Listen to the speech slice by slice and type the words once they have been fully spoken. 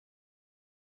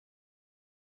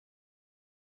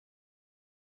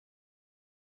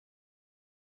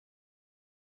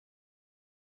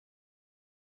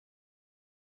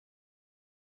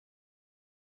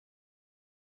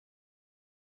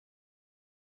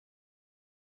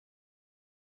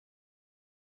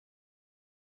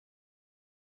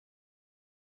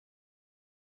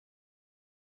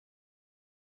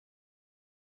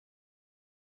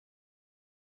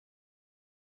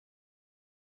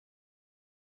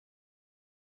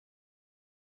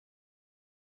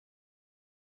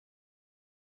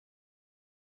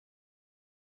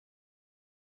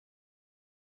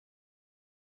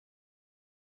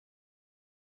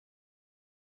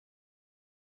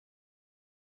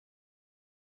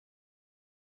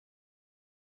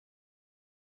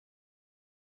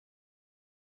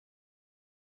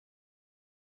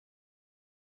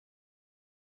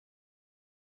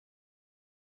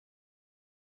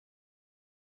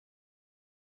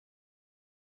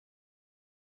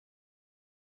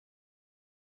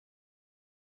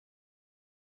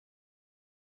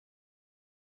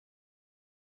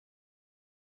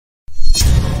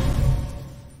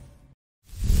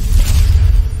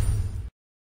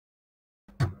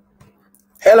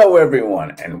Hello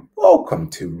everyone and welcome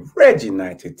to Red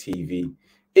United TV.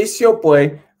 It's your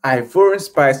boy Ivor and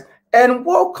Spice and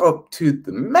welcome to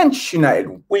the Manchester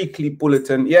United Weekly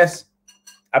Bulletin. Yes,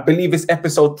 I believe it's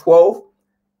episode 12.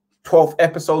 12th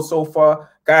episode so far.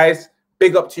 Guys,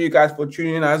 big up to you guys for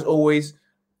tuning in as always.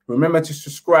 Remember to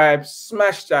subscribe,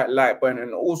 smash that like button,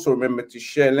 and also remember to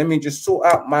share. Let me just sort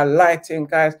out my lighting,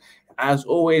 guys. As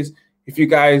always, if you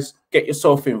guys get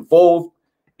yourself involved,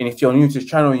 and if you're new to the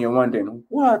channel and you're wondering,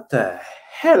 what the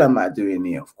hell am I doing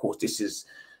here? Of course, this is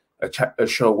a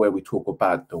show where we talk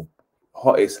about the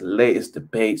hottest, latest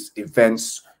debates,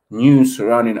 events, news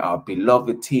surrounding our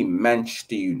beloved team,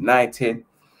 Manchester United.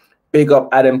 Big up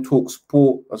Adam Talk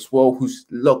Sport as well, who's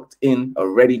locked in,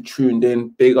 already tuned in.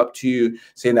 Big up to you,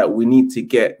 saying that we need to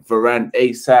get Varane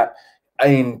ASAP.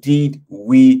 Indeed,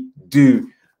 we do,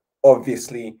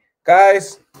 obviously.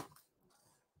 Guys,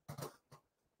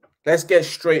 let's get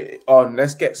straight on.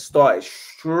 Let's get started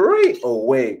straight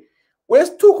away. Let's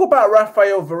talk about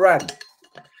Raphael Varane.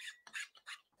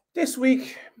 This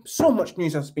week, so much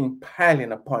news has been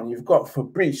piling upon. You've got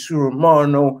Fabrizio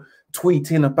Romano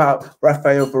tweeting about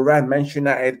Raphael Varane. Manchester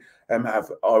United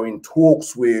are in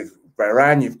talks with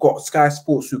Varane. You've got Sky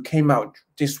Sports who came out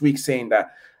this week saying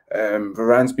that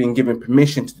Varane's been given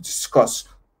permission to discuss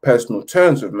personal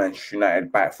terms with Manchester United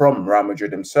from Real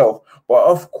Madrid himself. But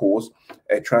of course,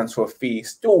 a transfer fee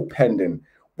still pending.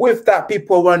 With that,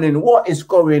 people are wondering, what is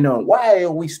going on? Why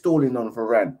are we stalling on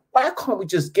Varane? Why can't we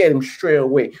just get him straight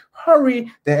away?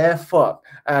 Hurry the F up,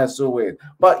 as always.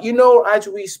 But you know, as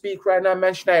we speak right now,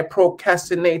 Manchester United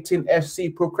procrastinating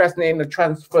the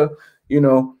transfer,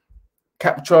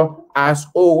 capture, as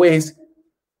always.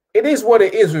 It is what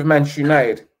it is with Manchester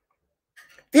United.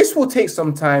 This will take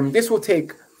some time. This will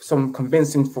take some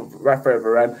convincing for Raphael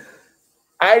Varane.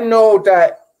 I know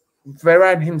that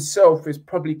Varane himself is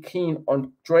probably keen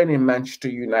on joining Manchester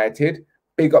United.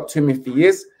 Big up to him if he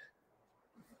is.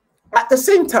 At the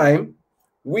same time,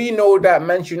 we know that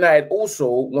Manchester United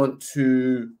also want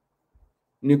to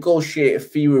negotiate a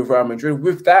fee with Real Madrid.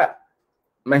 With that,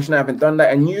 Manchester United haven't done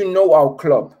that. And you know our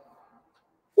club.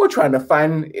 We're trying to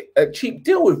find a cheap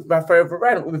deal with Raphael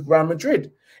Varane with Real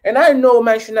Madrid. And I know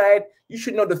Manchester United, you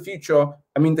should know the future,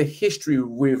 the history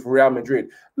with Real Madrid.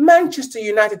 Manchester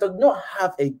United does not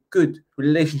have a good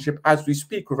relationship as we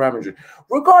speak with Real Madrid.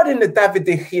 Regarding the David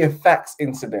De Gea fax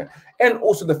incident, and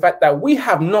also the fact that we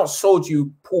have not sold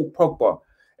you Paul Pogba,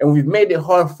 and we've made it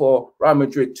hard for Real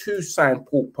Madrid to sign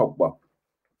Paul Pogba.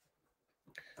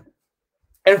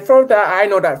 And from that, I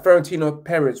know that Florentino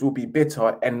Perez will be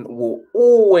bitter and will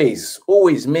always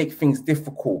make things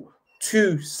difficult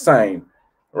to sign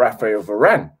Raphael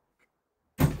Varane.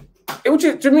 Which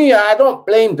is, to me, I don't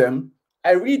blame them.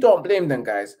 I really don't blame them,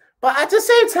 guys. But at the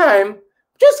same time,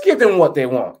 just give them what they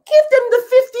want. Give them the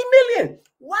 50 million.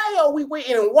 Why are we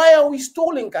waiting? And why are we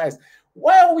stalling, guys?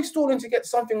 Why are we stalling to get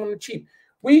something on the cheap?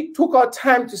 We took our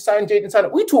time to sign Jadon Sancho.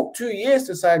 We took 2 years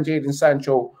to sign Jadon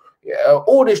Sancho.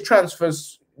 All these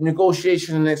transfers,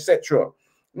 negotiation, etc.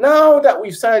 Now that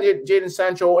we've signed Jadon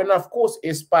Sancho, and of course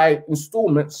it's by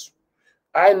installments,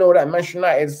 I know that Manchester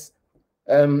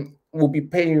United will be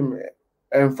paying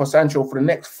for Sancho for the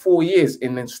next 4 years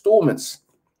in installments.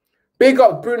 Big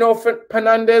up Bruno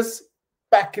Fernandes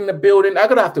back in the building. I'm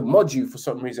gonna have to mod you for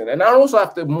some reason, and I also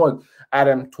have to mod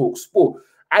Adam Talk Sport.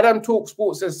 Adam Talk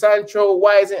Sport says Sancho,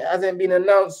 why hasn't been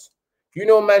announced? You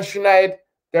know, Manchester United,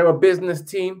 they're a business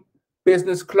team,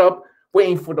 business club,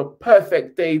 waiting for the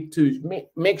perfect day to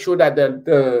make sure that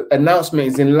the announcement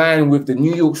is in line with the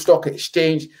New York Stock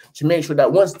Exchange, to make sure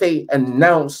that once they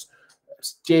announce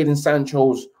Jadon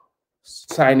Sancho's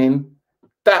signing,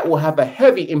 that will have a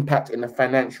heavy impact in the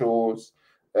financials,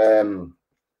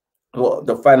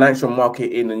 the financial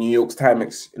market in the New York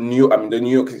Times, the New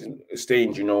York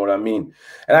Exchange. You know what I mean?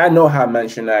 And I know how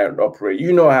Manchester United operate.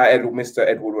 You know how Mr.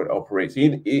 Edward would operate.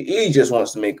 He just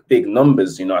wants to make big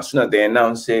numbers. You know, as soon as they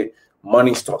announce it,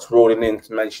 money starts rolling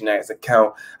into Manchester United's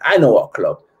account. I know our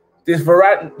club. This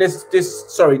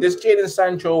Jadon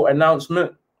Sancho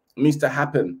announcement needs to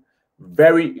happen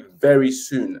very, very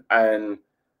soon. And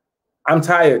I'm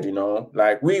tired,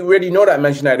 like we already know that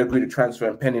Manchester United agreed to transfer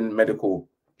and pending medical.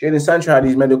 Jadon Sancho had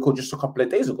his medical just a couple of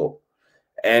days ago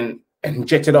and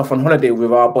jetted off on holiday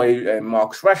with our boy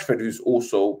Marcus Rashford, who's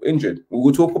also injured. We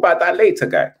will talk about that later,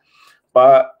 guy.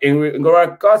 But in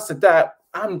regards to that,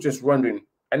 I'm just wondering,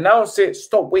 announce it,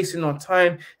 stop wasting our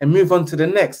time, and move on to the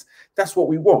next. That's what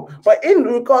we want. But in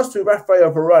regards to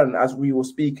Raphael Varane, as we were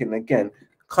speaking again,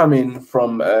 coming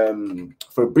from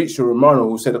Fabrizio Romano,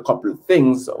 who said a couple of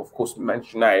things. Of course,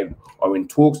 Manchester United are in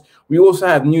talks. We also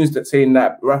have news that's saying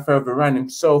that Raphael Varane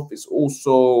himself is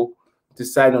also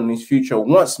decide on his future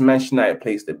once Manchester United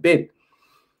placed the bid.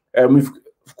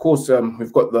 Of course,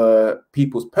 we've got the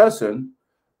people's person.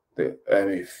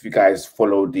 If you guys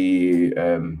follow the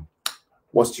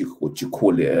what you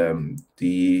call it,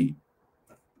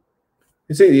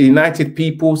 is it the United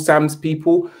People, Sam's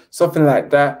People, something like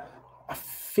that? I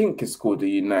think it's called the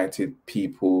United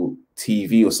People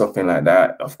TV or something like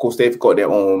that. Of course, they've got their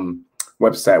own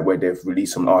website where they've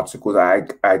released some articles. I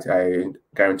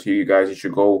guarantee you guys, you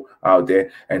should go out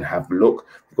there and have a look.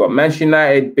 We've got Manchester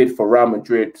United bid for Real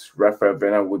Madrid. Rafael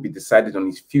Varane will be decided on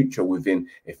his future within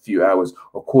a few hours,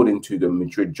 according to the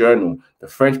Madrid Journal. The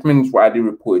Frenchman is widely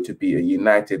reported to be a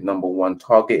United #1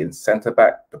 target in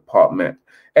centre-back department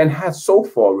and has so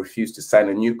far refused to sign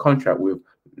a new contract with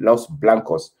Los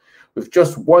Blancos, with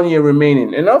just 1 year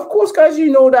remaining. And of course, guys,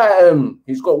 you know that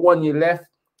he's got 1 year left.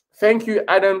 Thank you,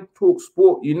 Adam Talk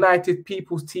Sport, United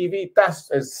People's TV.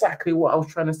 That's exactly what I was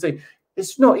trying to say.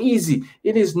 It's not easy.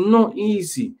 It is not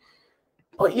easy.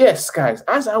 But yes, guys,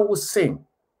 as I was saying,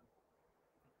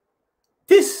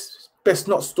 this best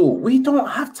not stall. We don't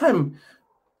have time.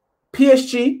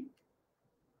 PSG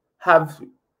have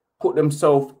put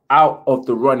themselves out of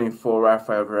the running for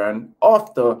Rafael Varane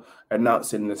after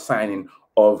announcing the signing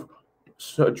of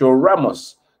Sergio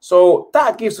Ramos. So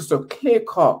that gives us a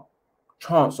clear-cut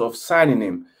chance of signing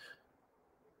him.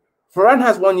 Varane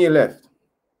has 1 year left.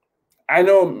 I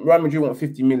know Real Madrid want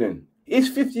 50 million. Is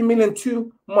 50 million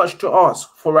too much to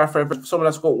ask for Rafael, for someone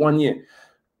that's got 1 year?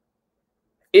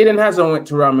 Eden Hazard went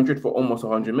to Real Madrid for almost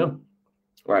 100 mil,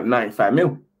 like 95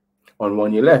 mil on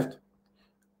 1 year left.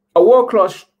 A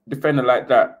world-class defender like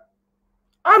that,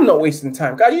 I'm not wasting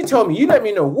time. Guys, you tell me, you let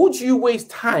me know, would you waste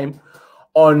time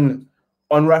on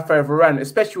Rafael Varane,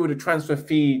 especially with the transfer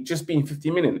fee just being 50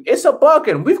 million? It's a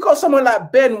bargain. We've got someone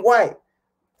like Ben White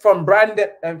from Brandon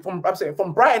and from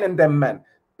Brighton and them, man.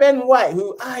 Ben White,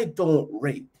 who I don't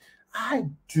rate. I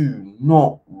do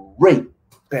not rate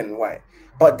Ben White.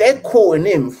 But they're quoting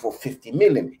him for 50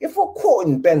 million. If we're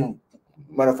quoting Ben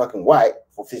motherfucking White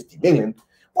for 50 million,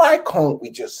 why can't we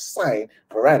just sign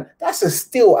Varane? That's a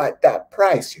steal at that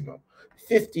price, you know.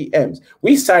 50 M's.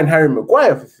 We signed Harry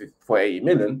Maguire for 80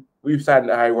 million. We've signed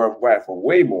Harry Maguire for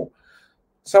way more.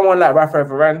 Someone like Rafael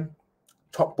Varane,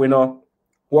 top winner,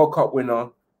 World Cup winner,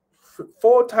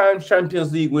 4-time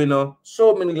Champions League winner,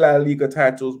 so many La Liga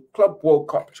titles, Club World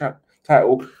Cup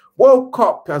title, World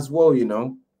Cup as well, you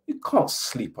know. You can't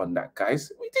sleep on that,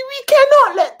 guys. We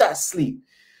cannot let that sleep.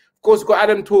 Of course, we've got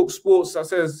Adam Talk Sports that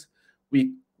says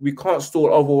we can't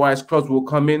stall, otherwise clubs will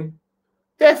come in.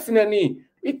 Definitely.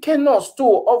 We cannot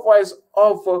stall, otherwise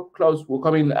other clubs will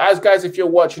come in. As guys, if you're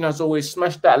watching, as always,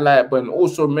 smash that like button.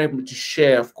 Also remember to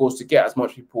share, of course, to get as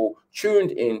much people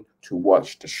tuned in to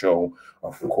watch the show,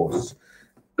 of course.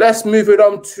 Let's move it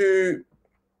on to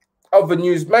other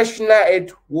news. Manchester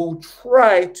United will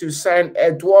try to sign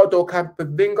Eduardo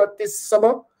Camavinga this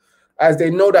summer, as they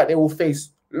know that they will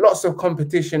face lots of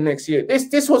competition next year.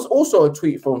 This was also a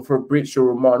tweet from Fabrizio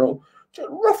Romano,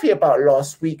 roughly about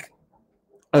last week.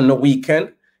 On the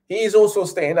weekend, he is also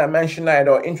stating that Manchester United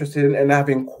are interested in and have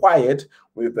inquired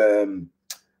with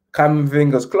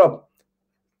Camavinga's club.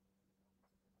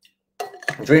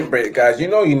 Drink break, guys. You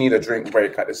know you need a drink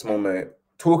break at this moment.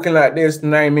 Talking like this,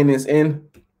 9 minutes in,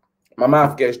 my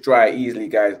mouth gets dry easily,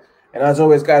 guys. And as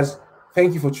always, guys,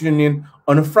 thank you for tuning in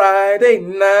on a Friday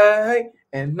night,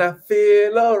 and I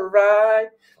feel alright.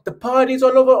 The party's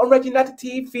all over on Red United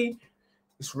TV.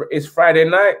 It's Friday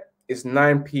night. It's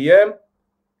 9 p.m.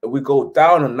 We go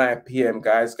down on 9 p.m.,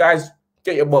 guys. Guys,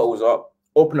 get your bottles up.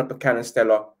 Open up a can of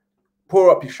Stella. Pour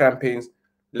up your champagnes.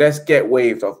 Let's get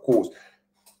waved, of course.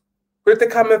 With the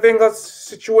Camavinga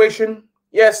situation,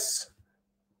 yes,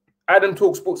 Adam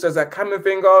Talk Sports says that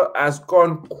Camavinga has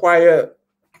gone quiet,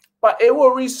 but it will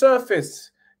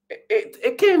resurface.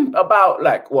 It came about,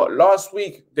 like, what, last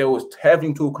week? There was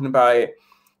heavily talking about it.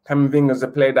 Camavinga is a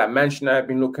player that Manchester United have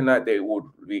been looking at. They would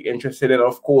be interested in,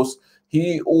 of course.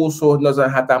 He also doesn't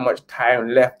have that much time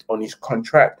left on his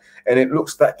contract, and it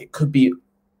looks like it could be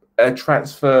a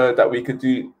transfer that we could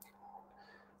do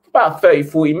about 30,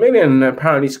 40 million, and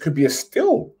apparently this could be a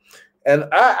steal. And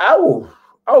I will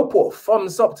put a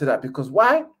thumbs up to that, because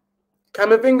why?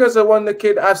 Camavinga's a wonder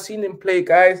kid. I've seen him play,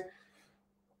 guys.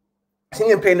 I've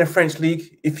seen him play in the French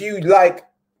league. If you like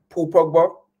Paul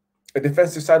Pogba, a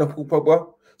defensive side of Paul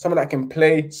Pogba, someone that can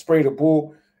play, spray the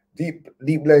ball, deep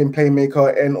lane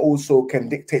playmaker, and also can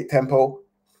dictate tempo.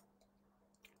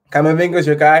 Camavinga's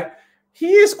your guy.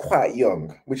 He is quite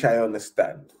young, which I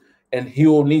understand, and he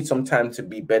will need some time to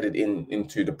be bedded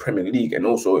into the Premier League and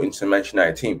also into the Manchester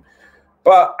United team.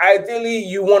 But ideally,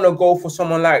 you want to go for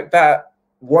someone like that,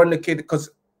 wonder kid, because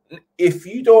if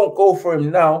you don't go for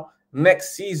him now,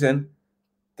 next season,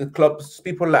 the clubs,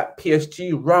 people like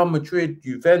PSG, Real Madrid,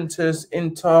 Juventus,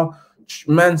 Inter,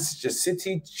 Manchester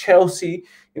City, Chelsea,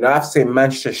 I have to say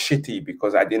Manchester Shitty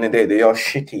because at the end of the day, they are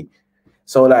shitty.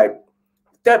 So, like,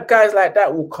 that guys like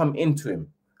that will come into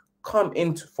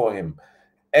for him.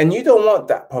 And you don't want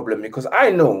that problem because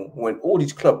I know when all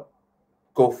these clubs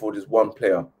go for this one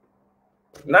player,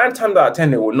 9 times out of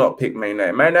 10, they will not pick Man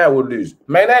United. Man United will lose.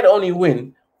 Man United only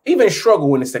win, even struggle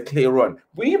when it's a clear run.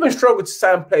 We even struggle to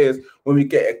sign players when we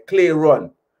get a clear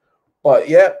run. But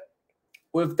yeah,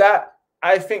 with that,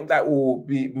 I think that will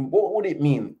be, what would it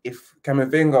mean if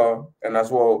Camavinga and as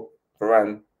well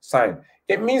Varane sign?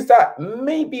 It means that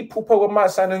maybe Paul Pogba might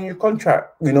sign a new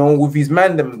contract, with his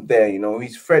man there,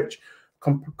 his French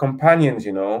companions,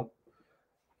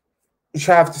 Which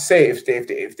I have to say,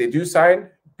 if they do sign,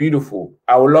 beautiful.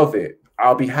 I will love it.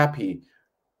 I'll be happy.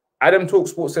 Adam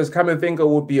Talksport says Camavinga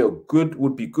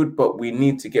would be good, but we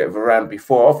need to get Varane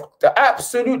before.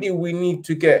 Absolutely, we need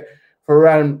to get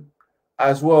Varane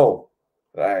as well.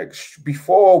 Like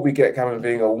before we get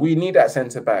Camavinga, we need that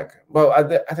centre back.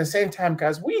 But at the same time,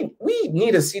 guys, we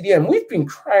need a CDM. We've been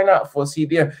crying out for a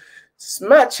CDM.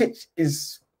 Smacic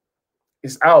is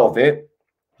out of it.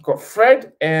 We've got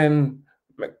Fred and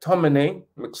McTominay,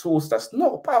 McSauce. That's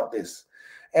not about this.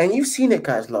 And you've seen it,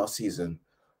 guys, last season.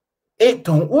 It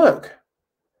don't work.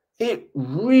 It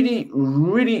really,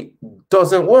 really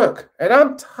doesn't work. And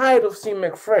I'm tired of seeing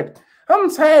McFred.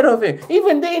 I'm tired of it.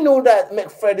 Even they know that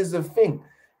McFred is a thing.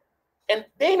 And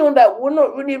they know that we're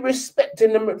not really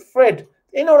respecting the McFred.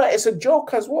 They know that it's a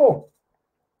joke as well.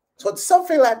 So it's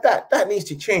something like that needs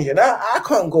to change. And I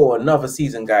can't go another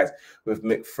season, guys, with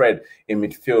McFred in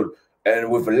midfield and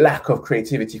with a lack of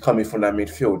creativity coming from that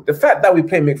midfield. The fact that we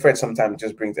play McFred sometimes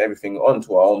just brings everything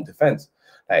onto our own defense.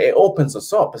 Like, it opens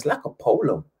us up. It's like a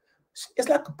polo. It's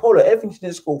like a polo. Everything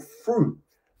just go through.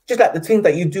 Just like the thing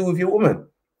that you do with your woman.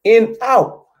 In,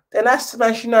 out. Then that's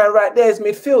smashing out right there is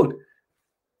midfield.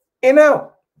 In,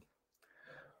 out.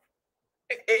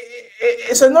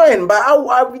 It's annoying, but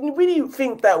I really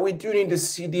think that we do need the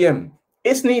CDM.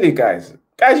 It's needed, guys.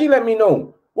 Guys, you let me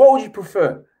know. What would you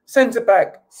prefer?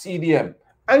 Centre-back, CDM.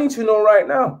 I need to know right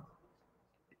now.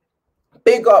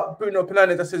 Big up Bruno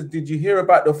Fernandes that says, did you hear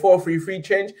about the 4-3-3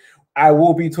 change? I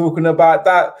will be talking about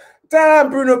that. Damn,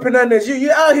 Bruno Fernandes,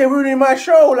 you out here ruining my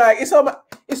show. Like, it's on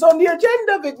the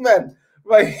agenda, big man.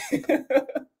 Right.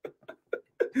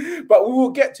 But we will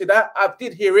get to that. I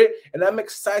did hear it, and I'm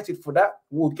excited for that.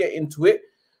 We'll get into it.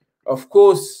 Of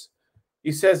course,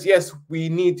 he says, yes, we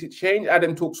need to change.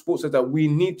 Adam Talksport says that we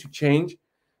need to change.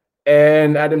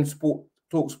 And Adam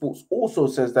Talksports also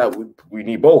says that we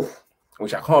need both,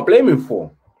 which I can't blame him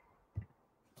for.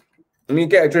 Let me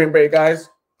get a drink break, guys.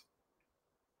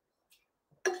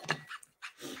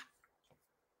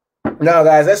 Now,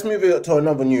 guys, let's move it to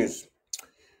another news.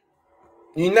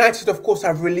 United, of course,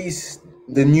 have released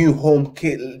the new home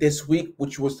kit this week,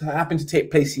 which happened to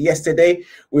take place yesterday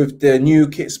with the new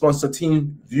kit sponsor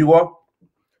Team Viewer.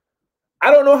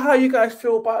 I don't know how you guys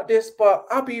feel about this, but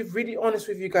I'll be really honest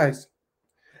with you guys.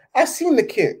 I've seen the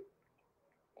kit.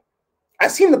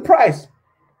 I've seen the price.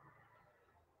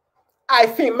 I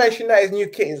think Manchester United's new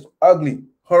kit is ugly,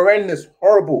 horrendous,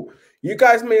 horrible. You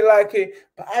guys may like it,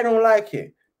 but I don't like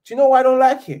it. Do you know why I don't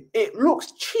like it? It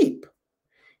looks cheap.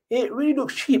 It really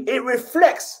looks cheap. It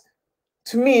reflects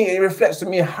to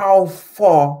me how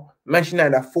far Manchester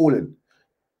United have fallen.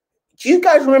 Do you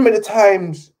guys remember the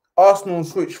times Arsenal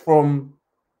switched from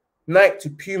Nike to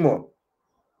Puma?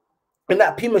 And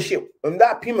that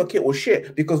Puma kit was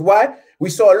shit. Because why? We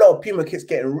saw a lot of Puma kits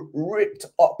getting ripped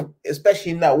up,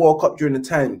 especially in that World Cup during the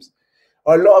times.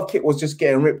 A lot of kit was just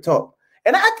getting ripped up.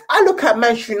 And I look at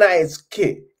Manchester United's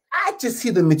kit. I just see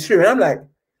the material. I'm like,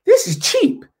 this is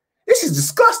cheap. This is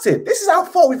disgusting. This is how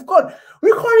far we've gone.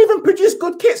 We can't even produce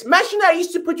good kits. Manchester United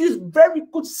used to produce very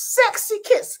good, sexy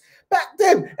kits back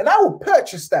then. And I will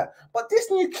purchase that. But this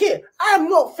new kit, I am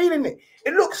not feeling it.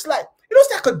 It looks like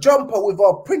a jumper with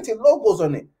our printed logos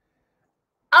on it.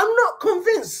 I'm not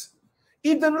convinced.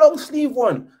 Even the long sleeve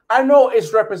one. I know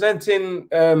it's representing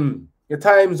the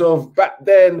times of back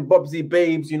then, Bobsy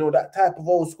Babes, you know, that type of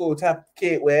old school type of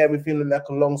kit where everything looked like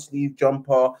a long sleeve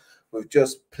jumper with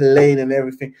just plain and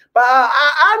everything. But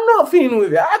I'm not feeling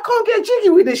with it. I can't get jiggy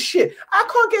with this shit. I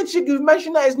can't get jiggy with Manchester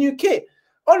United's new kit.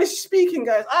 Honestly speaking,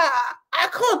 guys, I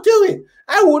can't do it.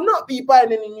 I will not be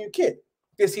buying any new kit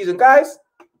this season, guys.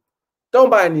 Don't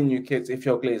buy any new kits if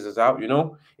your glazer's out. You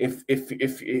know,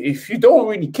 if you don't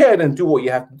really care, then do what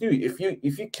you have to do.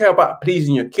 If you care about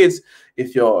pleasing your kids,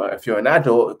 if you're an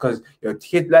adult, because your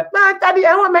kid like, "Man, daddy,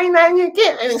 I want my new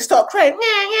kit," and then start crying,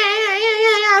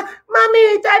 yeah,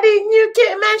 mommy, daddy, new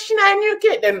kit, mention a new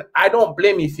kit. Then I don't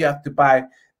blame you if you have to buy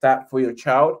that for your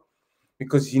child,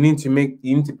 because you need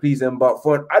to please them. But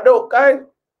for an adult guy,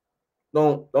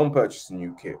 don't purchase a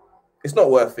new kit. It's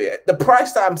not worth it. The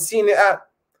price that I'm seeing it at,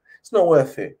 it's not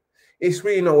worth it. It's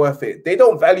really not worth it. They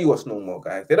don't value us no more,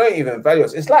 guys. They don't even value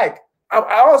us. It's like, I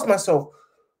ask myself,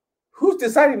 who's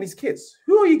designing these kits?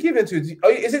 Who are you giving to?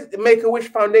 Is it the Make-A-Wish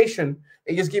Foundation?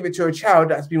 And you just give it to a child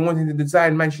that's been wanting to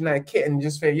design Manchester United kit and you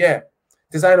just say, yeah,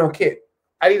 design our kit.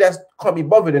 Adidas can't be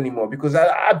bothered anymore, because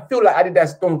I feel like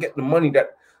Adidas don't get the money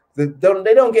that they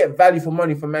don't get value for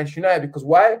money from Manchester United. Because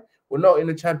why? We're not in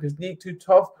the Champions League too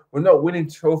tough. We're not winning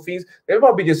trophies. They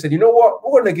probably just said, you know what?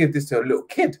 We're going to give this to a little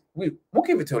kid. We'll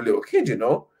give it to a little kid, you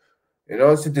know,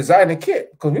 to design a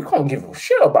kit, because we can't give a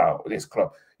shit about this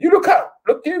club. You look at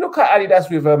Adidas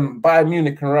with Bayern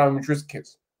Munich and Real Madrid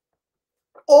kits.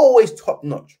 Always top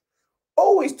notch.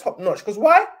 Always top notch. Because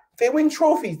why? They win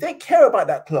trophies. They care about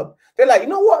that club. They're like, you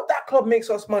know what? That club makes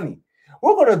us money.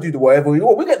 We're going to do whatever we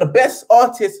want. We get the best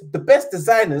artists, the best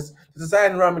designers to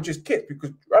design Real Madrid kits,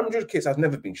 because Real Madrid kits has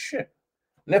never been shit.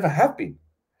 Never have been.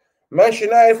 Manchester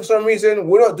United, for some reason,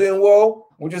 we're not doing well.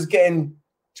 We're just getting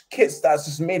kits that's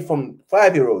just made from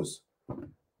 5-year-olds.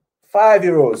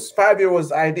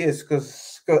 5-year-olds ideas,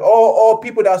 because all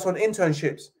people that's on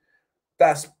internships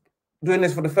that's doing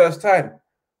this for the first time.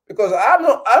 Because I'm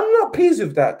not pleased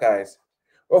with that, guys.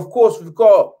 Of course, we've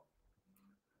got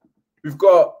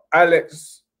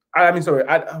Alex. I mean, sorry.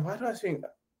 Why do I think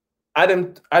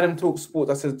Adam Talks Sports?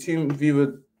 I said team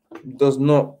viewer does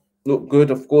not look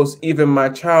good. Of course, even my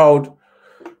child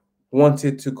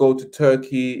wanted to go to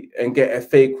Turkey and get a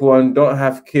fake one. Don't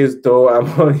have kids though. I'm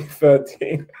only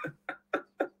 13.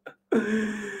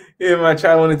 Yeah, my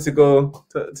child wanted to go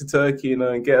to Turkey, you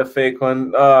know, and get a fake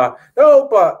one. No,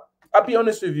 but I'll be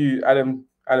honest with you, Adam,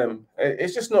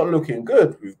 it's just not looking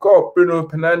good. We've got Bruno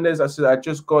Fernandes. I said I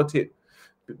just got it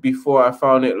before I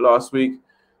found it last week.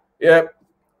 Yeah,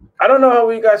 I don't know how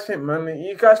you guys think, man.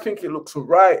 You guys think it looks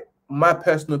right? My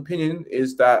personal opinion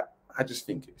is that I just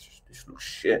think it just looks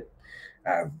shit.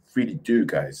 I really do,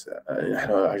 guys.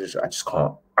 I just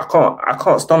can't. I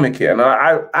can't stomach it, and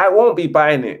I won't be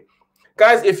buying it.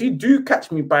 Guys, if you do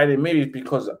catch me buying it, maybe it's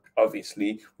because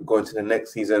obviously we're going to the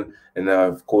next season, and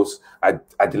of course I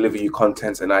deliver you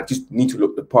content, and I just need to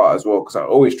look the part as well, because I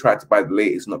always try to buy the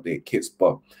latest and updated kits.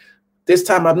 But this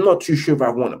time I'm not too sure if I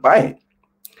want to buy it.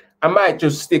 I might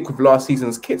just stick with last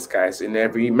season's kits, guys, in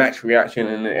every match reaction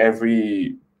and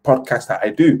every podcast that I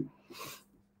do.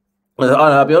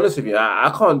 I'll be honest with you,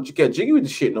 I can't get jiggy with the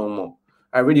shit no more.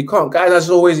 I really can't, guys. As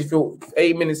always, if you're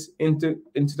 8 minutes into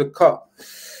the cut,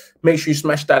 make sure you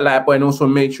smash that like button. Also,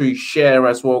 make sure you share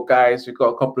as well, guys. We've got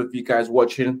a couple of you guys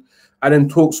watching. Adam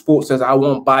Talk Sports says, I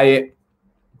won't buy it.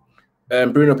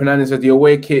 Bruno Fernandes says, the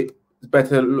away kit is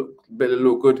better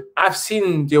look good. I've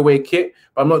seen the away kit,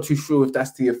 but I'm not too sure if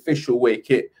that's the official away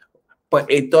kit.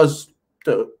 But it does,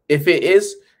 if it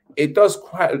is, it does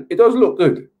look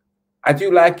good. I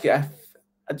do like it.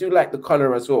 I do like the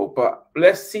color as well, but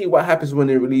let's see what happens when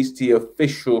they release the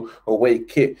official away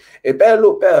kit. It better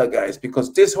look better, guys,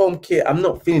 because this home kit, I'm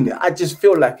not feeling it. I just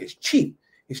feel like it's cheap.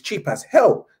 It's cheap as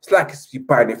hell. It's like you're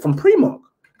buying it from Primark.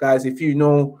 Guys, if you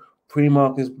know,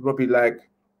 Primark is probably like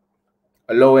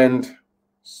a low-end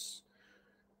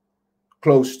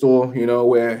clothes store, you know,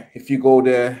 where if you go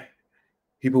there,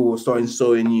 people will start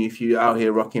insulting you if you're out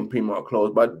here rocking Primark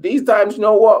clothes. But these times, you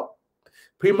know what?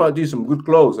 Primark do some good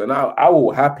clothes, and I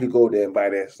will happily go there and buy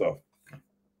their stuff.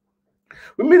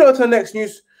 We move on to the next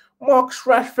news. Marcus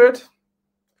Rashford.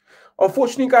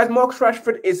 Unfortunately, guys, Marcus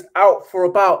Rashford is out for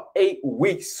about 8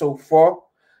 weeks so far.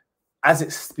 As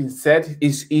it's been said,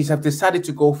 he's have decided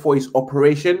to go for his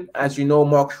operation. As you know,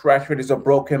 Marcus Rashford is a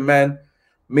broken man,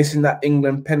 missing that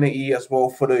England penalty as well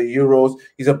for the Euros.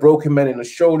 He's a broken man in the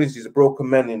shoulders. He's a broken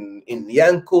man in the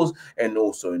ankles and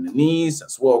also in the knees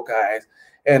as well, guys.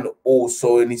 And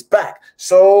also in his back.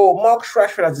 So Marcus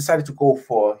Rashford has decided to go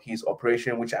for his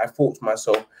operation, which I thought to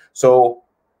myself. So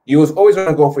you was always going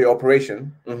to go for your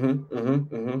operation.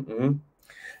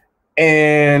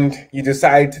 And you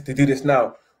decide to do this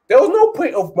now. There was no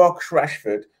point of Marcus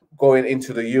Rashford going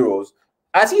into the Euros,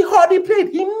 as he hardly played.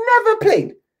 He never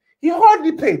played. He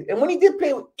hardly played. And when he did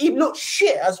play, he looked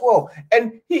shit as well.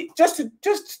 And he just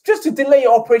to delay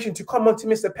your operation to come on to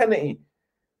miss the penalty.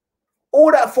 All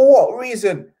that for what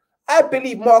reason? I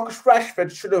believe Marcus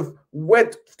Rashford should have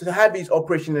went to have his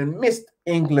operation and missed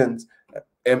England's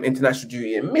international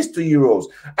duty and missed the Euros.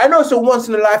 I know it's a once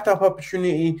in a lifetime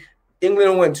opportunity.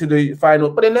 England went to the final,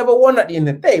 but they never won at the end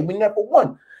of the day. We never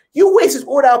won. You wasted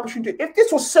all that opportunity. If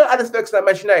this was Sir Alex Ferguson at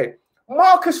Manchester United,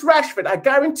 Marcus Rashford, I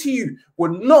guarantee you,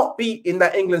 would not be in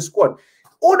that England squad.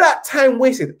 All that time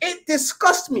wasted, it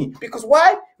disgusts me. Because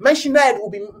why? Manchester United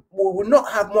will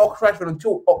not have Marcus Rashford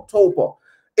until October.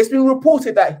 It's been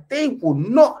reported that they will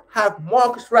not have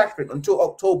Marcus Rashford until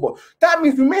October. That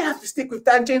means we may have to stick with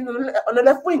Dan James on the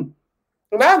left wing.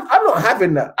 And I'm not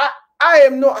having that. I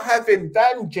am not having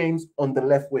Dan James on the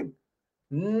left wing.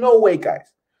 No way,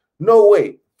 guys. No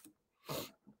way.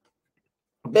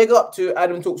 Big up to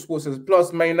Adam Talk Sports says,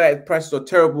 plus Man United prices are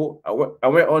terrible. I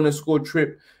went on a school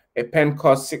trip. A pen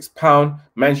cost £6.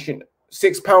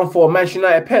 £6 for a Manchester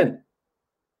United pen.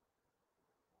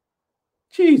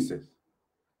 Jesus.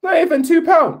 Not even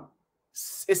 £2.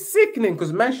 It's sickening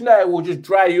because Manchester United will just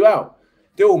dry you out.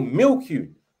 They will milk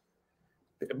you.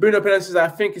 Bruno Pérez says, I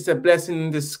think it's a blessing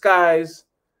in disguise.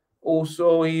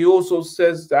 Also, he also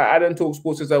says that Adam Talk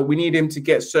Sports says that we need him to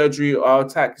get surgery. Our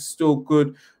attack is still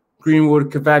good.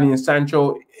 Greenwood, Cavani, and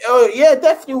Sancho. Oh, yeah,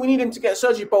 definitely we need him to get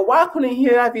surgery. But why couldn't he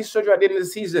have his surgery at the end of the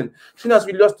season? Soon as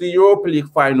we lost the Europa League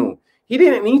final, he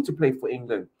didn't need to play for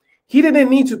England. He didn't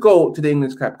need to go to the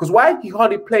English camp. Because why? He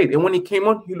hardly played. And when he came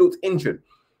on, he looked injured.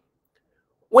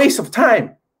 Waste of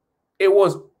time. It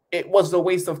was a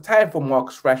waste of time for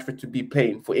Marcus Rashford to be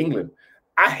playing for England.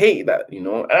 I hate that, you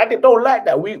know. And I don't like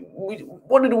that.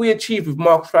 What did we achieve with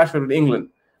Marcus Rashford in England?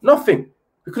 Nothing.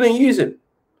 We couldn't use it.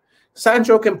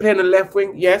 Sancho can play on the left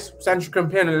wing. Yes, Sancho can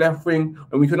play on the left wing.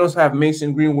 And we can also have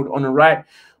Mason Greenwood on the right.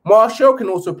 Martial can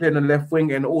also play on the left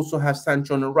wing and also have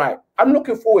Sancho on the right. I'm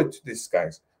looking forward to this,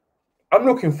 guys. I'm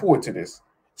looking forward to this.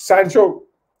 Sancho,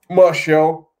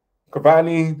 Martial,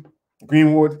 Cavani,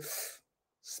 Greenwood.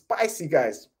 Spicy,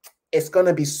 guys. It's going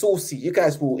to be saucy. You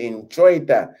guys will enjoy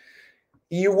that.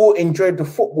 You will enjoy the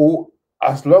football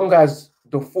as long as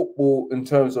the football in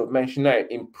terms of Manchester United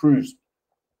improves.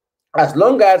 As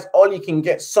long as all you can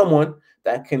get someone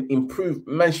that can improve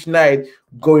Manchester United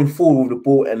going forward with the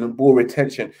ball and the ball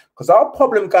retention. Because our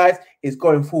problem, guys, is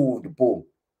going forward with the ball.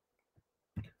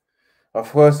 Of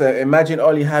course, imagine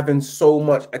Oli having so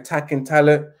much attacking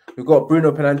talent. We've got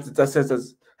Bruno Fernandes that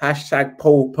says hashtag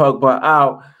Paul Pogba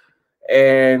out.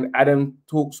 And Adam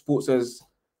Talk Sports says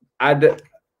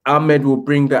Ahmed will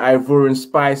bring the Ivorian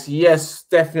spice. Yes,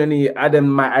 definitely.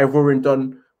 Adam, my Ivorian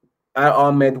done.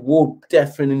 Ahmed will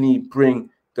definitely bring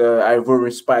the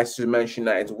Ivorian spice to Manchester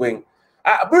United's wing.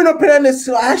 Bruno Fernandes,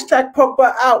 hashtag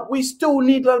Pogba out. We still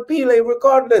need Pele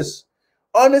regardless.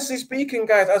 Honestly speaking,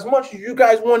 guys, as much as you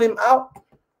guys want him out,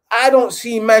 I don't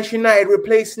see Manchester United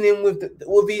replacing him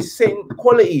with his same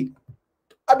quality.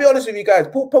 I'll be honest with you guys.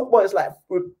 Paul Pogba is like,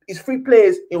 he's 3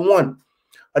 players in one.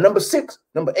 A number 6,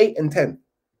 number 8, and 10.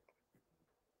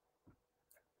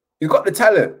 He's got the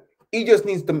talent. He just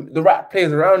needs the right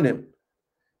players around him.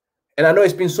 And I know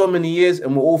it's been so many years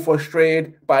and we're all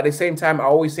frustrated. But at the same time, I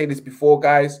always say this before,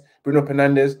 guys. Bruno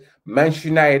Fernandes, Manchester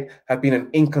United have been an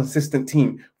inconsistent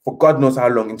team for God knows how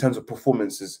long in terms of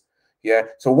performances. Yeah.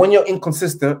 So when you're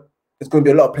inconsistent, there's going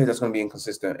to be a lot of players that's going to be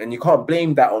inconsistent. And you can't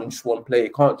blame that on just one player.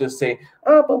 You can't just say,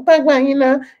 oh, but Pogba, you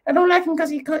know, I don't like him because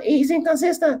he's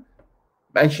inconsistent.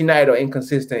 Manchester United are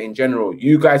inconsistent in general.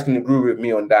 You guys can agree with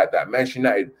me on that Manchester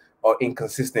United are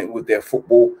inconsistent with their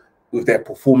football, with their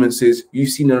performances. You've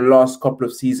seen in the last couple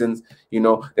of seasons, you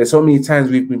know, there's so many times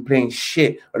we've been playing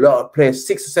shit. A lot of players,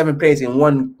 6 or 7 players in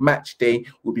one match day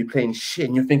will be playing shit.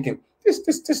 And you're thinking,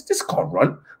 this can't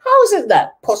run. How is it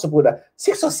that possible that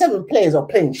 6 or 7 players are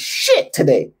playing shit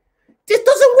today? This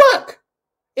doesn't work.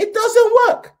 It doesn't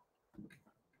work.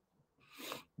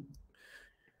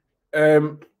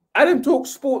 Adam Talk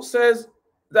Sports says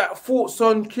that thoughts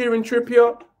on Kieran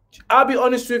Trippier. I'll be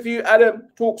honest with you, Adam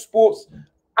Talk Sports.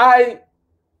 I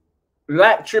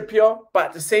like Trippier, but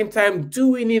at the same time, do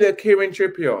we need a Kieran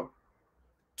Trippier?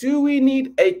 Do we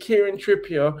need a Kieran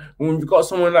Trippier when we've got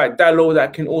someone like Dalot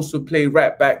that can also play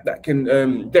right back, that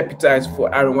can deputize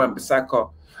for Aaron Wan-Bissaka?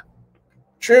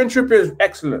 Kieran Trippier is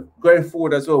excellent going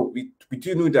forward as well. We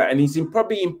do know that. And he's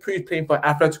probably improved playing for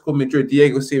Atletico Madrid,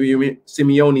 Diego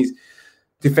Simeone's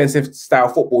defensive style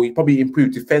football. He probably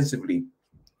improved defensively.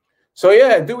 So,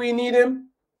 yeah, do we need him?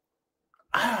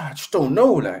 I just don't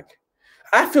know. Like,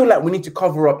 I feel like we need to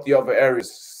cover up the other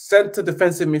areas. Center,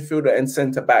 defensive midfielder, and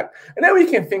center back. And then we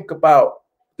can think about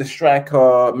the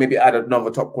striker, maybe add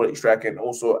another top quality striker and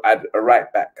also add a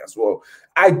right back as well.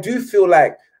 I do feel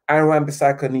like Aaron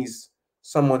Wan-Bissaka needs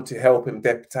someone to help him,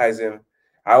 deputize him.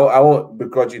 I won't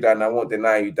begrudge you that and I won't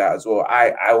deny you that as well.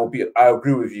 I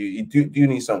agree with you. You do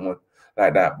need someone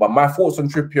like that. But my thoughts on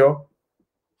Trippier,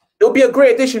 It'll be a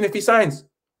great addition if he signs.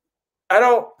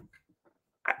 I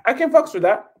can fucks with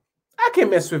that. I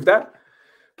can mess with that.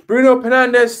 Bruno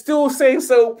Fernandes still saying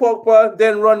so Pogba,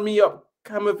 then run me up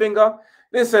Camavinga.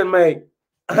 Listen, mate,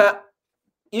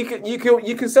 you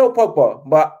can sell Pogba,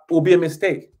 but it will be a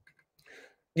mistake.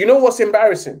 You know what's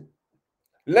embarrassing?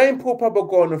 Letting Paul Pogba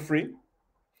go on a free,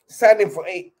 signing for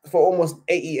almost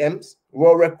 80 M's,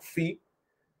 Royal Record fee,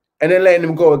 and then letting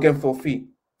him go again for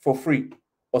free,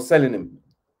 or selling him.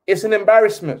 It's an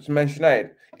embarrassment to Manchester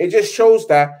United. It just shows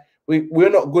that we're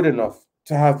not good enough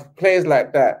to have players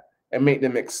like that and make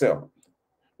them excel.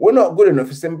 We're not good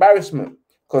enough. It's embarrassment.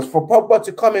 Because for Pogba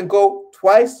to come and go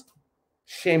twice,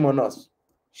 shame on us.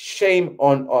 Shame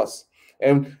on us.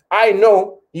 And I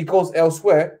know he goes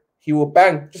elsewhere, he will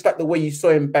bang, just like the way you saw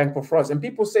him bang for France. And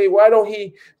people say, why don't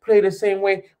he play the same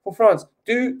way for France?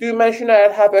 Do Manchester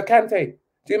United have a Kante?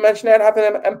 Do Manchester United have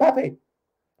an Mbappe?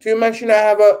 Do Manchester United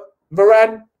have a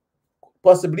Varane?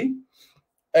 Possibly.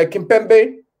 A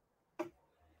Kimpembe?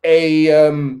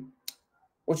 A,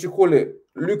 what you call it?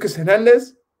 Lucas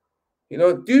Hernandez? You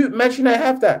know, do Manchester United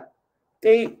have that?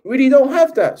 They really don't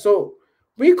have that. So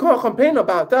we can't complain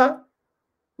about that.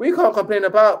 We can't complain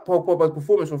about Pogba's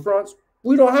performance for France.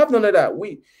 We don't have none of that.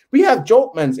 We have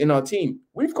joltmans in our team.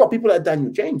 We've got people like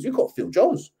Daniel James. We've got Phil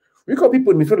Jones. We've got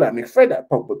people in midfield like McFred that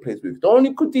Pogba plays with. The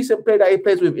only good decent player that he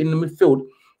plays with in the midfield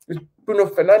is Bruno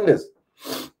Fernandes.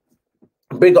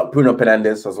 Big up Bruno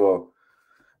Fernandes as well.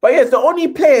 But yes, the only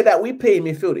player that we play in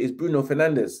midfield is Bruno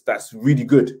Fernandes. That's really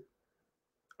good.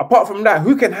 Apart from that,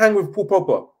 who can hang with Paul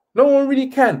Pogba? No one really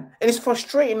can. And it's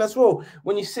frustrating as well.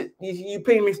 When you sit, you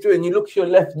play midfield and you look to your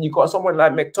left and you got someone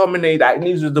like McTominay that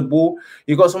leaves with the ball.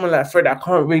 You got someone like Fred that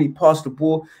can't really pass the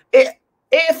ball. It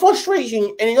frustrates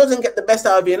you and he doesn't get the best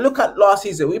out of you. And look at last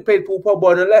season, we played Paul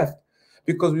Pogba on the left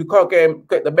because we can't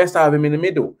get the best out of him in the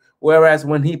middle. Whereas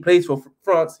when he plays for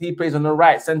France, he plays on the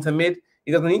right centre mid.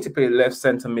 He doesn't need to play left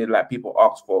centre mid like people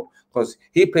ask for because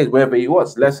he plays wherever he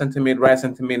wants. Left centre mid, right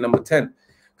centre mid, number 10.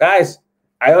 Guys,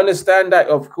 I understand that,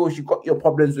 of course, you got your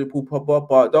problems with Paul Pogba,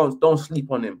 but don't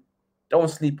sleep on him. Don't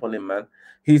sleep on him, man.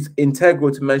 He's integral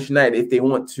to Manchester United if they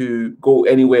want to go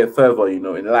anywhere further, you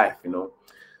know, in life, you know.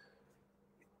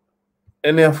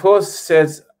 And then, of course,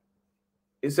 it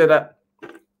said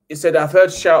I've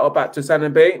heard shout about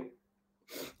Toussaint Bay.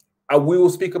 We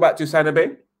will speak about Toussaint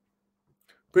Bay.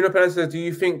 Bruno Fernandes says, do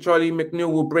you think Charlie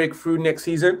McNeil will break through next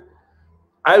season?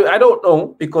 I don't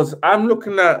know, because I'm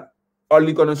looking at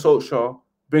Ole Gunnar Solskjaer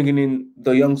bringing in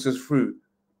the youngsters through.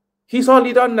 He's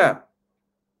hardly done that.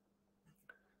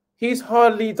 He's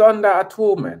hardly done that at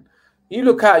all, man. You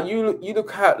look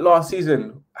at last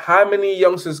season, how many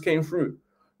youngsters came through?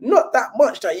 Not that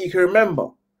much that you can remember.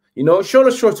 You know, Shola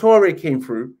Shotore came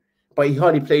through, but he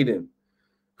hardly played him.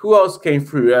 Who else came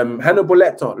through? Hannibal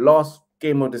Lecter, last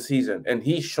game of the season, and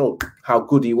he showed how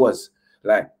good he was.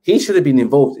 Like, he should have been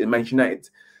involved in Manchester United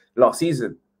last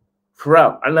season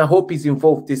throughout, and I hope he's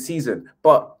involved this season.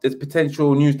 But there's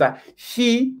potential news that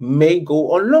he may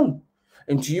go on loan.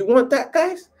 And do you want that,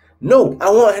 guys? No, I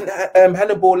want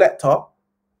Hannibal Lecter.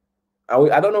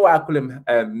 I don't know why I call him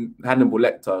Hannibal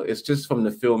Lecter. It's just from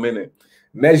the film, innit?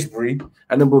 Mejbri,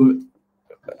 Hannibal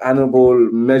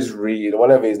Mejbri,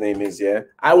 whatever his name is, yeah.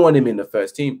 I want him in the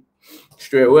first team.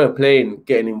 Straight away, playing,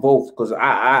 getting involved, because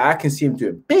I can see him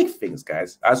doing big things,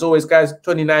 guys. As always, guys,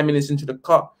 29 minutes into the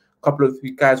cut. Couple of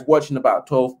you guys watching, about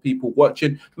 12 people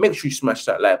watching. Make sure you smash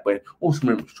that like button. Also,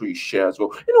 make sure you share as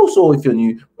well. And also, if you're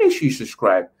new, make sure you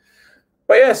subscribe.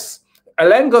 But yes,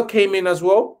 Alenga came in as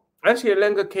well. Actually,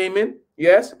 Alenga came in,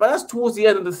 yes, but that's towards the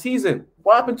end of the season.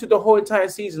 What happened to the whole entire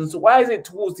season? So why is it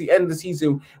towards the end of the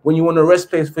season when you want to rest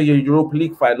place for your Europa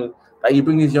League final that you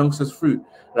bring these youngsters through?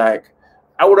 Like,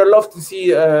 I would have loved to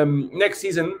see next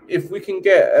season, if we can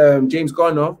get James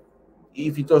Garner,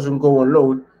 if he doesn't go on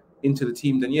loan into the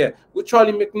team, then yeah. With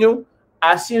Charlie McNeil,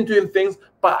 I see him doing things,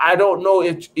 but I don't know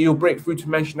if he'll break through to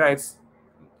Manchester United's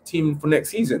team for next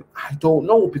season. I don't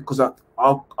know, because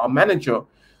our manager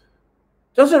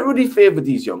doesn't really favour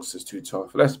these youngsters too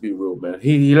tough. Let's be real, man.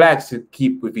 He likes to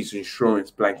keep with his insurance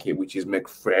blanket, which is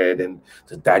McFred and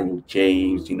the Daniel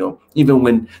James, you know. Even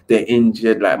when they're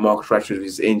injured, like Marcus Rashford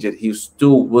is injured, he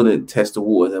still wouldn't test the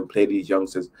waters and play these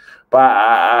youngsters. But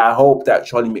I hope that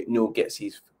Charlie McNeil gets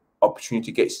his opportunity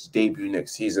to get his debut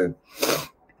next season.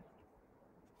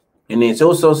 And it's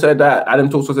also said that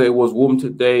Adam also said it was warm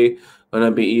today,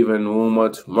 gonna be even warmer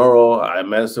tomorrow.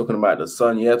 I'm talking about the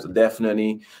sun. Yep, so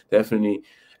definitely.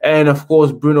 And of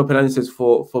course, Bruno Fernandes says,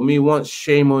 for me once,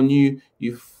 shame on you.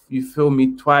 You fool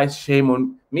me twice, shame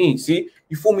on me. See,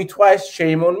 you fool me twice,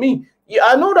 shame on me. Yeah,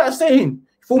 I know that saying.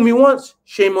 You fool me once,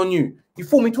 shame on you. You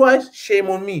fool me twice, shame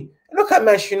on me. Look at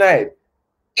Manchester United.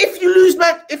 If you lose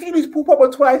Paul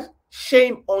Pogba twice,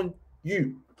 shame on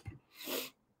you.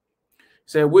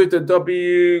 So with the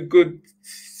W, good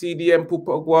CDM Paul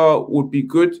Pogba would be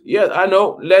good. Yeah, I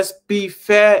know. Let's be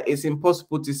fair. It's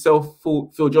impossible to sell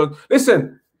Phil Jones.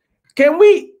 Listen, can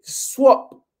we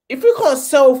swap? If we can't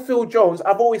sell Phil Jones,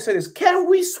 I've always said this. Can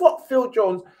we swap Phil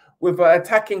Jones with an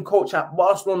attacking coach at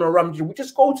Barcelona or Real Madrid? We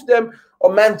just go to them,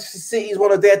 or Manchester City is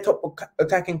one of their top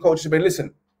attacking coaches. But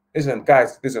listen,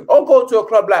 guys, listen. Or go to a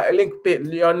club like Olympique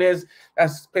Lyonnais that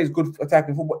plays good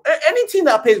attacking football. Any team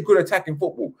that plays good attacking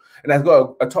football and has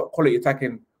got a top quality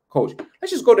attacking coach.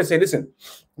 Let's just go there and say, listen,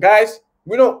 guys,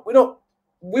 we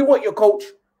want your coach.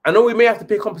 I know we may have to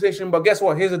pay compensation, but guess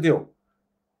what? Here's the deal.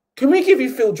 Can we give you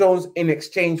Phil Jones in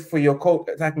exchange for your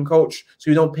attacking coach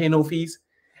so you don't pay no fees?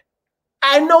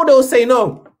 I know they'll say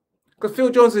no because Phil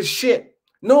Jones is shit.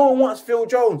 No one wants Phil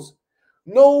Jones.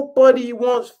 Nobody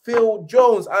wants Phil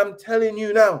Jones. I'm telling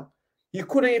you now. You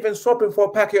couldn't even swap him for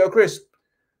a packet of crisps.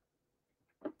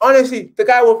 Honestly, the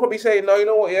guy will probably say, no, you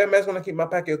know what? Yeah, man's going to keep my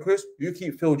packet of crisps. You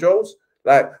keep Phil Jones.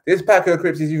 Like, this packet of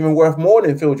crisps is even worth more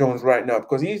than Phil Jones right now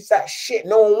because he's that shit.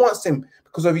 No one wants him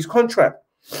because of his contract.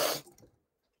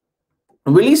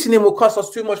 Releasing him will cost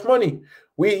us too much money.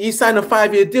 He signed a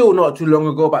 5-year deal not too long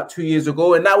ago, about 2 years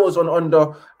ago, and that was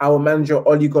under our manager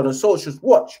Ole Gunnar Solskjaer's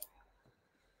watch.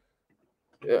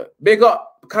 Yeah. Big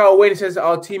up, Kyle Wayne says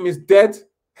our team is dead.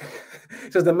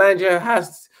 Says the manager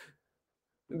has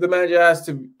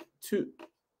to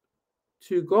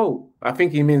go. I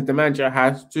think he means the manager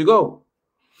has to go.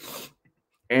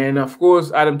 And of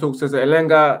course, Adam Talk says that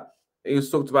Elenga, he was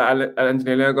talked about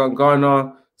Anthony Elenga and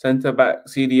Ghana. Centre back,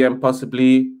 CDM,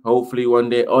 possibly, hopefully one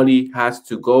day. Oli has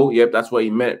to go. Yep, that's what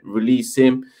he meant. Release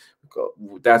him.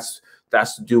 That's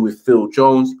to do with Phil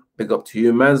Jones. Big up to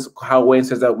you, man. How Wayne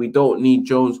says that we don't need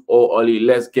Jones or Oli.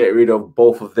 Let's get rid of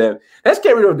both of them. Let's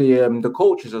get rid of the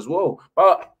coaches as well.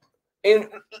 But in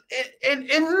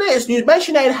latest news,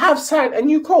 Manchester United have signed a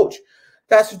new coach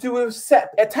that's to do with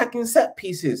attacking set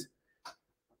pieces.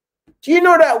 Do you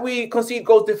know that we concede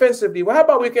goals defensively? Well, how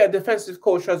about we get a defensive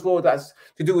coach as well that's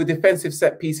to do with defensive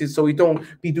set pieces so we don't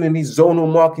be doing these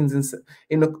zonal markings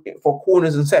for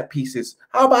corners and set pieces?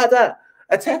 How about that?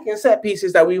 Attacking set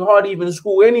pieces that we hardly even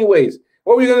score anyways.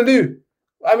 What are we going to do?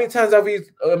 How many times have we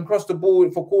crossed the ball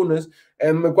for corners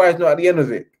and Maguire's not at the end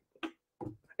of it?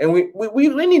 And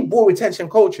we need ball retention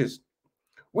coaches.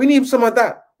 We need some of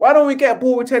that. Why don't we get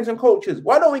ball retention coaches?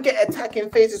 Why don't we get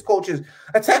attacking phases coaches?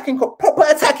 Proper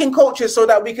attacking coaches so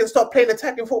that we can start playing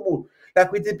attacking football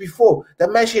like we did before. The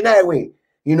Manchester United way.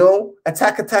 You know?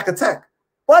 Attack, attack, attack.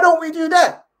 Why don't we do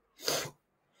that?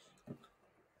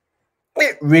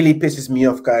 It really pisses me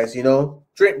off, guys, you know?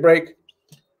 Drink break.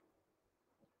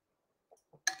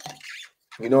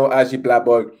 You know, as you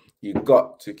blabber, you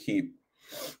got to keep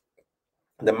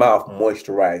the mouth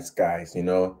moisturized, guys, you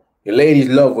know? Your ladies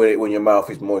love it when your mouth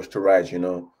is moisturized, you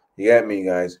know. You get me,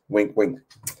 guys? Wink, wink.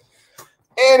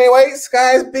 Anyways,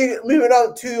 guys, moving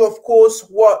on to, of course,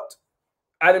 what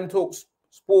Adam Talks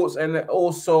Sports and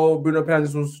also Bruno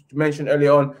Fernandes was mentioned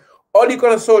earlier on. Ole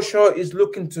Gunnar Solskjaer is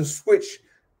looking to switch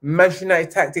Manchester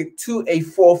United tactic to a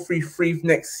 4-3-3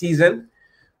 next season.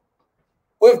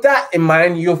 With that in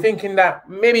mind, you're thinking that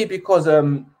maybe because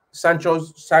Sancho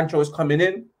is coming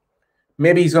in,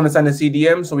 maybe he's going to sign a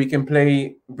CDM so we can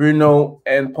play Bruno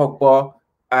and Pogba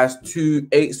as 2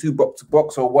 8s, 2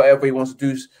 box-to-box, or whatever he wants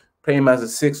to do, play him as a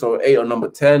 6 or 8 or number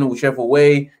 10, whichever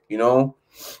way, you know.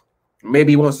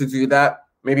 Maybe he wants to do that.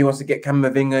 Maybe he wants to get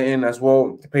Camavinga in as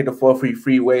well to play the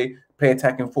 4-3-3 way, play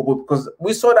attacking football, because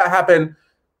we saw that happen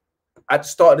at the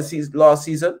start of the season, last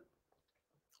season,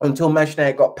 until Manchester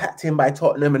United got packed in by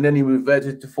Tottenham, and then he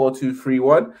reverted to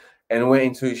 4-2-3-1 and went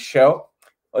into his shell.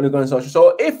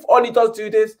 So if Oli does do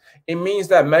this, it means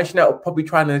that Manchester United are probably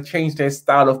trying to change their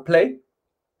style of play.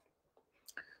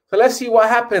 So let's see what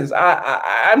happens.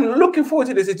 I'm looking forward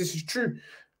to this if this is true.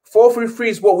 4-3-3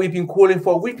 is what we've been calling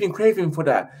for. We've been craving for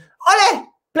that. Ole,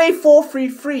 play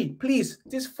 4-3-3, please.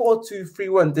 This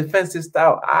 4-2-3-1 defensive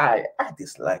style, I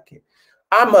dislike it.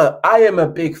 I am a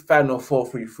big fan of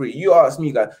 4-3-3. You ask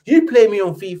me, guys. You play me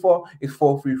on FIFA, it's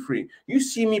 4-3-3. You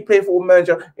see me play Football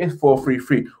Manager, it's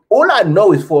 4-3-3. All I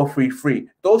know is 4-3-3.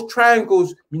 Those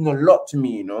triangles mean a lot to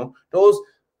me, you know. Those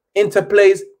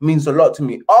interplays means a lot to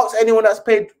me. Ask anyone that's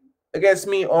played against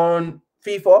me on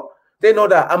FIFA, they know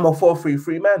that I'm a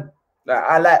 4-3-3 man. Like,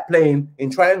 I like playing in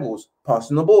triangles,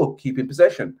 passing the ball, keeping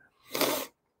possession.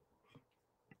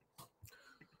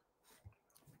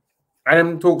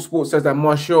 Adam Talk Sports says that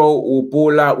Martial will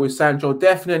ball out with Sancho,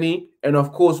 definitely. And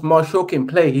of course, Martial can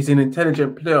play. He's an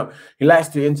intelligent player. He likes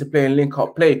to interplay and link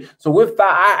up play. So with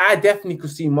that, I definitely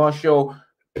could see Martial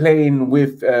playing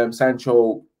with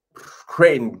Sancho,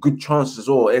 creating good chances as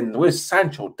well. And with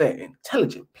Sancho there,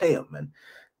 intelligent player, man.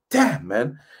 Damn,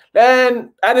 man.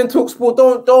 Then Adam Talk Sport,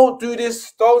 don't do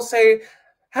this. Don't say,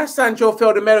 has Sancho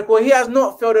failed the medical? He has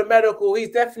not failed the medical. He's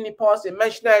definitely passed it.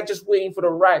 Manchester United just waiting for the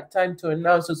right time to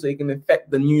announce it so he can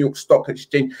affect the New York Stock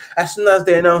Exchange. As soon as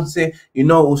they announce it, you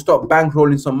know, it will stop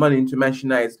bankrolling some money into Manchester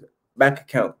United's bank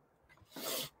account.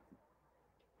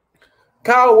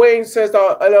 Kyle Wayne says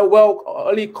that, well,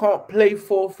 Oli can't play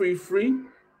 4-3-3.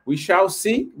 We shall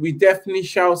see. We definitely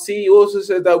shall see. He also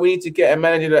says that we need to get a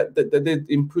manager that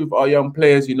did improve our young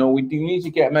players. You know, we do need to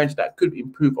get a manager that could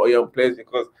improve our young players,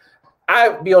 because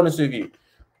I'll be honest with you,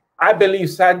 I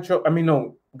believe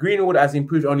Greenwood has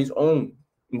improved on his own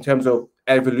in terms of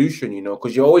evolution, you know,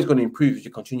 because you're always going to improve if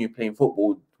you continue playing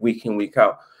football week in, week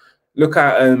out. Look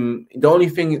at the only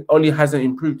thing Oli hasn't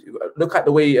improved. Look at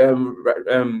the way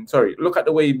look at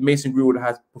the way Mason Greenwood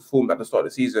has performed at the start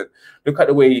of the season. Look at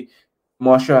the way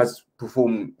Martial has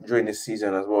performed during this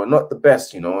season as well. Not the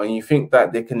best, you know, and you think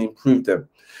that they can improve them.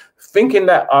 Thinking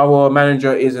that our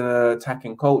manager is an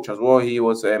attacking coach as well, he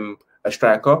was a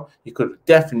striker, he could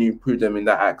definitely improve them in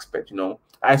that aspect, you know.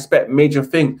 I expect major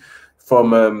thing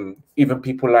from even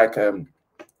people like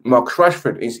Marcus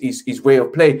Rashford, his way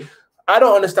of play. I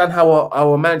don't understand how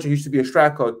our manager used to be a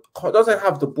striker doesn't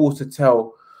have the balls to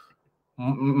tell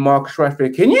Marcus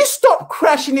Rashford, can you stop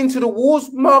crashing into the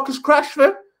walls, Marcus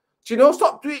Rashford? Do you know,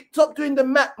 stop doing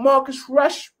the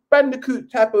Marcus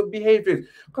Bandicoot type of behavior,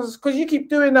 because you keep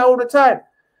doing that all the time.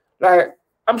 Like,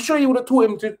 I'm sure you would have taught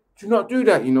him to not do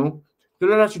that, you know, to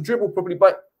learn how to dribble properly,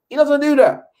 but he doesn't do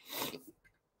that.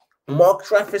 Marcus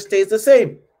Rashford stays the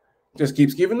same, just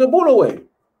keeps giving the ball away.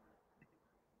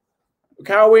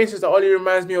 Carol Wayne says that Oli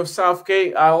reminds me of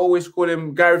Southgate. I always call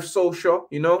him Gareth Solskjaer,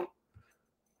 you know.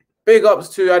 Big ups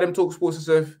to Adam Talk Sports.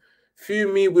 Says,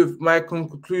 "Few me with my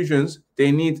conclusions.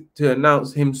 They need to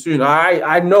announce him soon."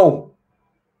 I know.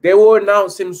 They will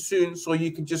announce him soon, so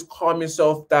you can just calm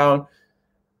yourself down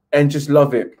and just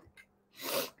love it.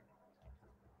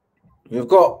 We've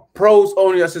got pros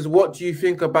only that says, what do you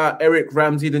think about Eric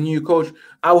Ramsey, the new coach?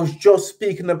 I was just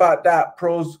speaking about that,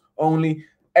 pros only.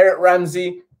 Eric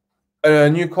Ramsey, a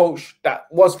new coach that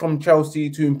was from Chelsea,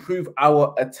 to improve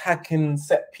our attacking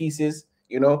set pieces,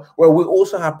 you know, where we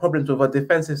also have problems with our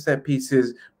defensive set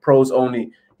pieces, pros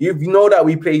only. You know that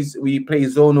we play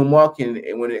zonal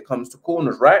marking when it comes to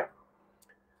corners, right?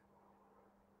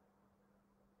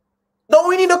 Don't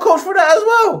we need a coach for that as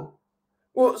well?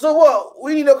 Well, so what?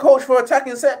 We need a coach for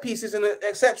attacking set pieces and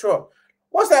etc.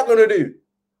 What's that going to do?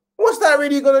 What's that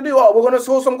really going to do? Oh, we're going to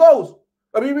score some goals.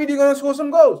 Are we really going to score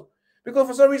some goals? Because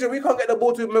for some reason, we can't get the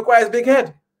ball to Maguire's big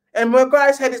head. And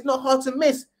Maguire's head is not hard to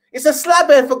miss. It's a slab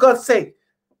head, for God's sake.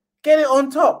 Get it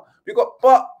on top.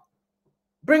 But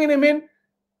bringing him in,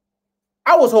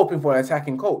 I was hoping for an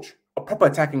attacking coach, a proper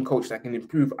attacking coach that can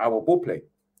improve our ball play.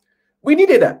 We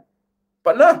needed that.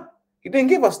 But no, he didn't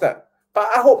give us that. But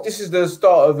I hope this is the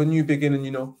start of a new beginning,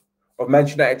 you know, of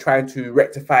Manchester United trying to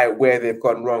rectify where they've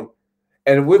gone wrong.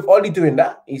 And with Oli doing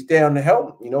that, he's there on the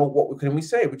helm. You know, what can we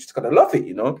say? We're just going to love it,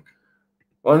 you know.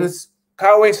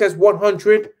 Cowaway says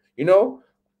 100, you know.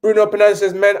 Bruno Penal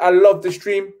says, man, I love the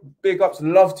stream. Big ups,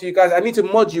 love to you guys. I need to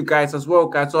mod you guys as well,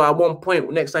 guys. So at one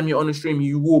point, next time you're on the stream,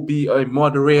 you will be a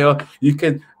moderator. You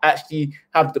can actually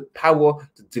have the power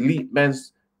to delete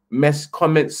men's mess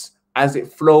comments as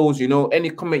it flows, you know.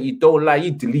 Any comment you don't like, you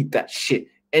delete that shit.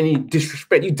 Any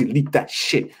disrespect, you delete that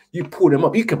shit. You pull them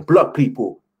up. You can block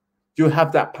people. You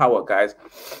have that power, guys.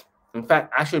 In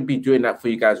fact, I should be doing that for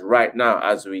you guys right now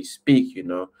as we speak, you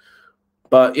know.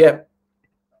 But yeah,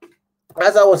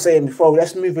 as I was saying before,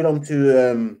 let's move it on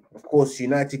to, of course,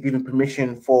 United giving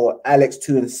permission for Alex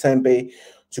Tuanzebe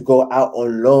to go out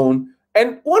on loan.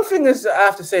 And one thing is, I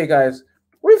have to say, guys,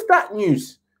 with that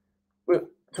news, with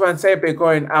Tuanzebe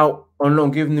going out on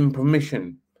loan, giving him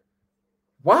permission,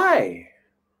 why?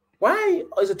 Why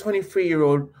is a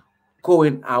 23-year-old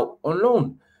going out on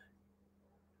loan?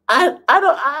 I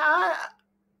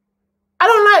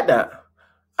don't like that.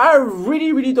 I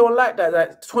really, really don't like that.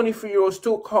 That 23-year-old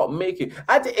still can't make it.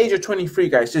 At the age of 23,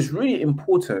 guys, it's really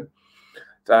important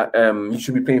that you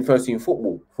should be playing first team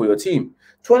football for your team.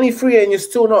 23 and you're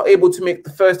still not able to make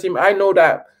the first team. I know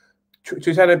that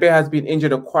Tuanzebe has been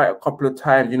injured quite a couple of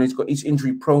times. You know, he's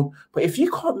injury prone. But if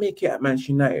you can't make it at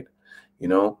Manchester United, you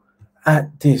know,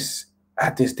 at this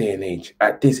day and age,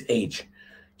 at this age,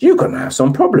 you're gonna have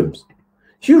some problems.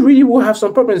 you really will have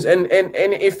some problems. And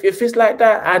if it's like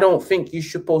that, I don't think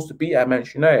he's supposed to be at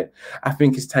Manchester United. I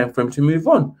think it's time for him to move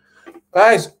on.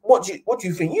 Guys, what do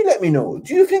you think? You let me know.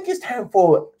 Do you think it's time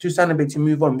for Tusanabe to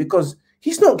move on? Because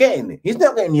he's not getting it. He's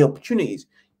not getting the opportunities.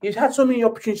 He's had so many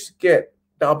opportunities to get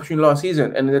the opportunity last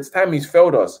season, and it's time he's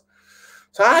failed us.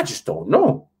 So I just don't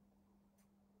know.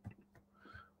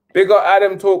 Big up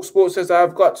Adam Talk Sports says,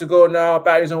 I've got to go now.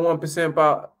 Battery's on 1%,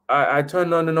 but I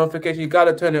turned on the notification. You got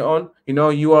to turn it on. You know,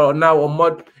 you are now a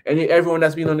mod, and everyone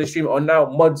that's been on the stream are now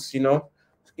mods, you know,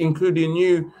 including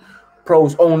you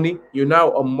pros only. You're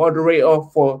now a moderator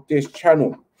for this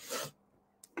channel.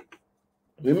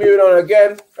 We're moving on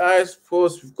again, guys. Of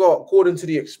course, we've got, according to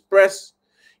the Express,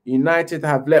 United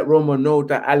have let Roma know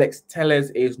that Alex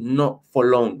Telles is not for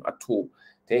loan at all.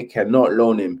 They cannot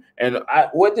loan him. And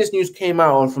when this news came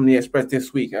out from the Express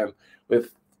this week,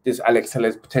 with this Alex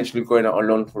Telles potentially going out on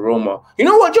loan for Roma, you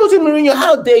know what, Jose Mourinho,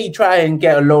 how dare you try and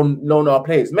get a loan our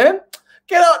players, man?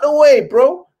 Get out the way,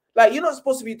 bro. Like, you're not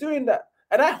supposed to be doing that.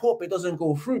 And I hope it doesn't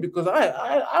go through, because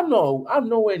I'm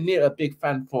nowhere near a big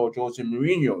fan for Jose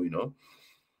Mourinho, you know.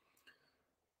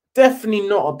 Definitely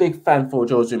not a big fan for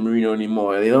Jose Mourinho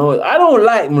anymore. You know, I don't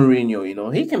like Mourinho, you know.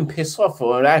 He can piss off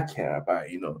for all I care about,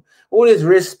 you know. All this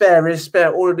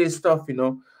respect, all of this stuff, you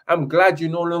know. I'm glad you're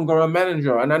no longer a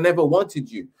manager, and I never wanted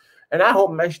you. And I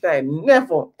hope Manchester United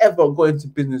never, ever go into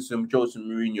business with Jose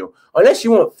Mourinho. Unless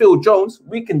you want Phil Jones,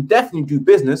 we can definitely do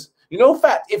business. You know, in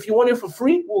fact, if you want it for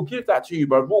free, we'll give that to you,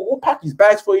 bro. We'll pack his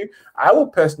bags for you. I will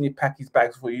personally pack his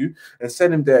bags for you and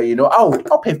send him there, you know.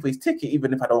 I'll pay for his ticket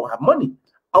even if I don't have money.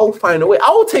 I'll find a way.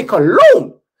 I'll take a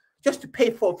loan just to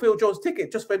pay for Phil Jones'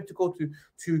 ticket, just for him to go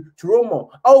to Roma.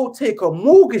 I'll take a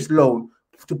mortgage loan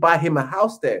to buy him a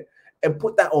house there and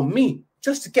put that on me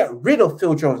just to get rid of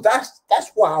Phil Jones.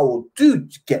 That's what I will do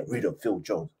to get rid of Phil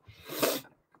Jones.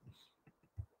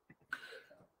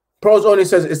 Pros only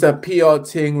says it's a PR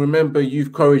thing. Remember,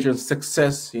 youth, courage, and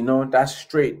success. You know, that's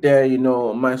straight there. You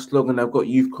know, my slogan, I've got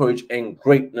youth, courage, and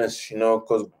greatness, you know,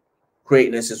 because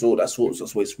greatness is all that's what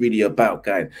it's really about,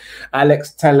 guys.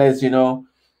 Alex Telles, you know,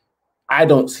 I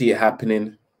don't see it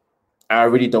happening. I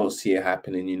really don't see it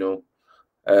happening, you know.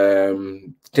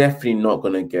 Definitely not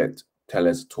going to get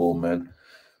Telles at all, man.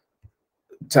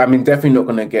 I mean, definitely not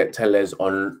going to get Telles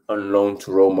on loan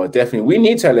to Roma. Definitely. We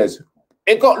need Telles.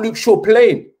 It got Luke Shaw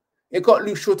playing. It got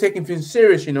Luke Shaw taking things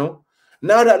serious, you know.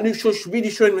 Now that Luke Shaw's really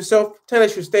showing himself,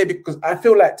 Telles should stay, because I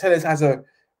feel like Telles has a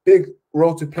big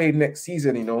role to play next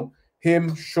season, you know.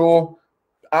 Him, Shaw.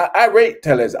 I rate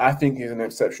Telles. I think he's an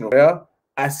exceptional player.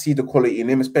 I see the quality in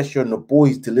him, especially on the ball,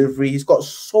 his delivery. He's got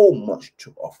so much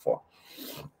to offer.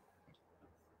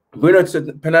 Bruno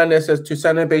Fernandez says,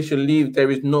 Tusanabe should leave. There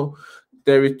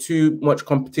is too much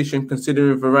competition,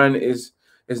 considering Varane is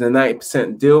a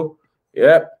 90% deal.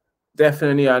 Yep,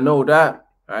 definitely. I know that.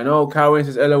 I know Calvin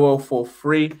says LOL for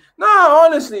free. No,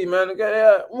 honestly, man,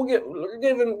 we'll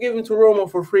give him to Roma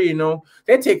for free, you know.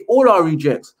 They take all our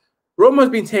rejects. Roma's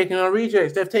been taking our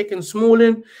rejects. They've taken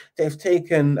Smalling. They've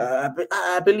taken,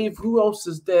 I believe, who else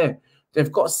is there?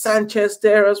 They've got Sanchez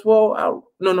there as well.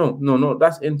 No,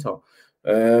 that's Inter.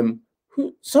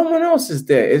 Someone else is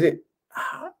there. Is it?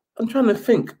 I'm trying to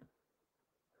think.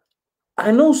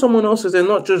 I know someone else is there,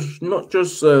 not just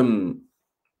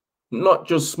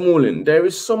Smalling. There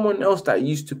is someone else that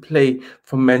used to play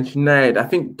for Manchester United. I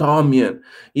think Damian's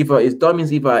either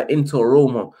at Inter or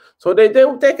Roma. So they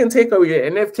can take a reject,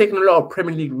 and they've taken a lot of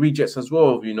Premier League rejects as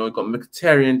well. You know, you've got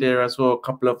Mkhitaryan there as well, a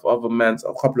couple of other men,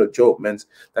 a couple of joke men.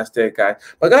 That's their guy.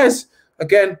 But guys,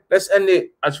 again, let's end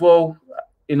it as well.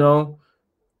 You know,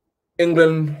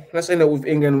 England. Let's end it with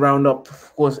England roundup.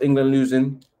 Of course, England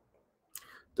losing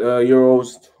the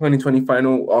Euros 2020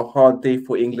 final, a hard day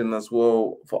for England as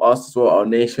well, for us as well, our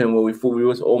nation, where we thought we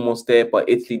was almost there, but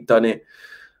Italy done it.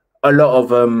 A lot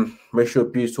of racial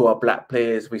abuse to our black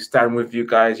players. We stand with you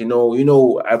guys. You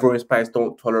know, everyone Spice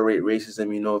don't tolerate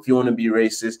racism. You know, if you want to be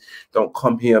racist, don't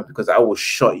come here, because I will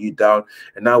shut you down,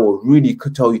 and I will really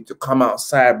tell you to come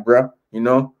outside, bruh. You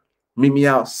know, meet me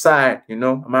outside. You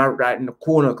know, I'm out right in the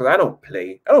corner, because I don't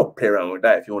play around with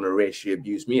that. If you want to racially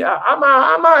abuse me, I'm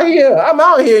out here. I'm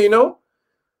out here. You know,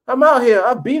 I'm out here.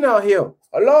 I've been out here.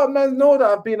 A lot of men know that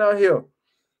I've been out here.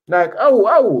 Like, I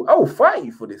will fight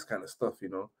you for this kind of stuff. You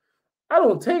know. I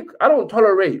don't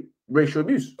tolerate racial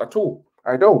abuse at all.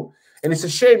 I don't. And it's a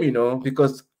shame, you know,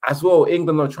 because as well,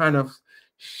 England are trying to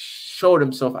show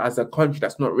themselves as a country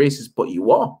that's not racist, but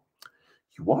you are.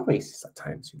 You are racist at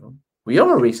times, you know. We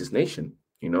are a racist nation,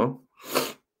 you know.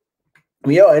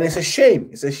 We are, and it's a shame.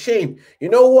 It's a shame. You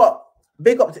know what?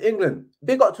 big up to England.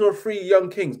 Big up to the three young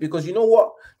kings, because you know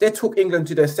what? They took England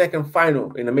to their second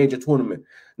final in a major tournament.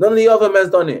 None of the other men's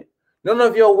done it. None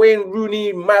of your Wayne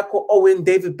Rooney, Michael Owen,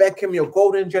 David Beckham, your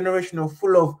golden generation are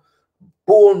full of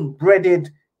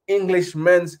born-bred English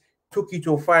men took you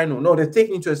to a final. No, they're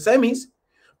taking you to a semis,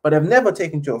 but they've never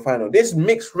taken you to a final. This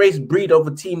mixed race breed of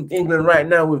a team England right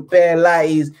now with bare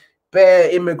lighties, bare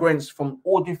immigrants from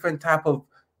all different type of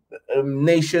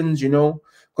nations, you know,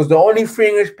 because the only three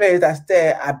English players that's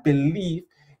there, I believe,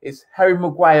 is Harry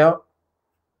Maguire,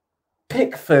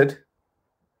 Pickford,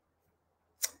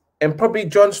 and probably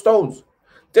John Stones.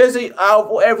 There's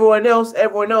everyone else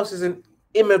is an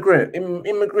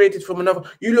immigrated from another.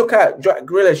 You look at Jack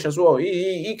Grealish as well.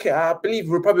 He I believe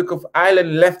Republic of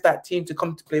Ireland left that team to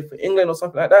come to play for England or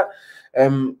something like that.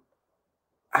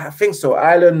 I think so.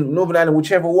 Ireland, Northern Ireland,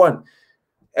 whichever one.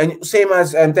 And same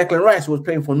as Declan Rice, who was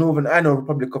playing for Northern Ireland,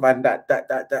 Republic of Ireland,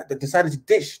 that decided to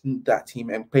ditch that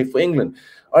team and play for England.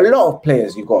 A lot of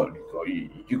players you got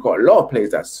a lot of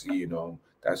players that's, you know,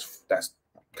 that's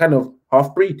kind of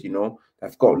half breed, you know,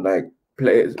 that's got like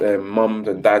players, mums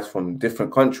and dads from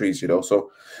different countries, you know. So,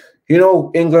 you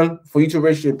know, England, for you to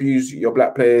racially abuse your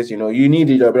black players, you know, you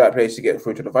needed your black players to get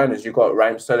through to the finals. You got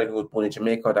Raheem Sterling, who was born in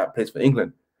Jamaica, that plays for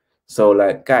England. So,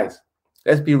 like, guys,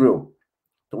 let's be real.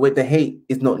 The hate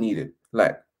is not needed.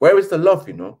 Like, where is the love,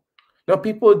 you know? You know,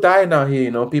 people are dying out here,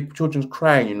 you know, children's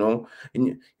crying, you know,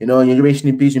 and you know, and you're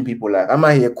racially abusing people. Like, I'm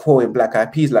out here quoting Black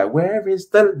Eyed Peas, like, where is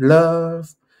the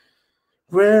love?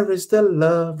 Where is the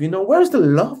love? You know, where's the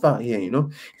love out here? You know,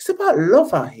 it's about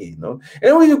love out here, you know.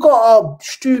 And when you've got our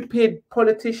stupid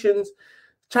politicians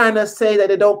trying to say that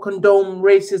they don't condone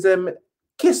racism,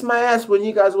 kiss my ass when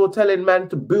you guys were telling man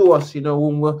to boo us, you know,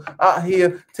 when we're out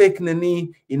here taking a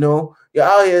knee, you know. You're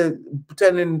out here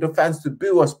pretending the fans to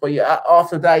boo us, but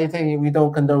after that you're thinking we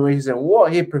don't condone racism.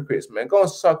 What hypocrites, man. Go and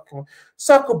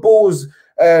suck a balls,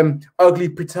 ugly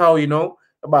Patel, you know,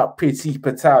 about Pretty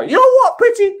Patel. You know what,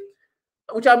 Pretty?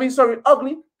 Which I mean, sorry,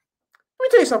 ugly. Let me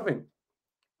tell you something.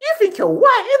 You think you're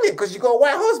white, innit? Because you got a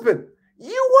white husband.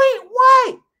 You ain't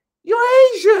white.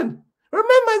 You're Asian.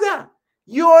 Remember that.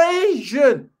 You're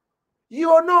Asian.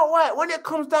 You're not white. When it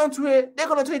comes down to it, they're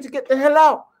going to tell you to get the hell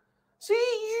out. See,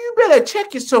 you better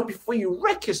check yourself before you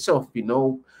wreck yourself, you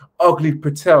know. Ugly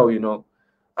Patel, you know.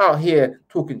 Out here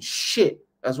talking shit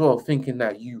as well, thinking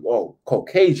that you are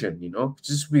Caucasian, you know.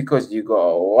 Just because you got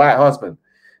a white husband,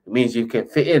 it means you can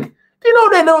fit in.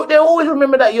 They always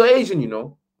remember that you're Asian, you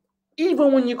know.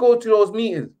 Even when you go to those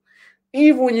meetings,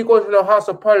 even when you go to the House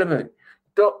of Parliament,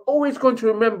 they're always going to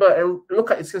remember and look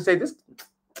at it and say,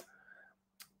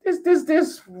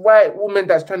 this white woman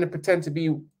that's trying to pretend to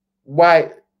be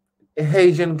white,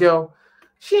 Asian girl,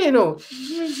 she ain't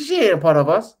a part of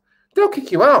us. They'll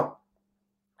kick you out.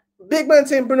 Big man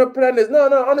saying Bruno Fernandes.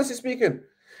 No, honestly speaking.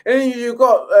 And then you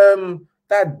got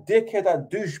that dickhead, that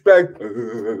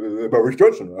douchebag, Boris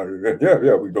Johnson.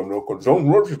 Yeah, we don't know condone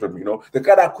racism, you know. The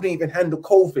guy that couldn't even handle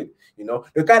COVID, you know.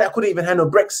 The guy that couldn't even handle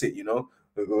Brexit, you know.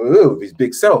 His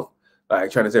big self.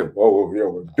 Like trying to say, oh, yeah,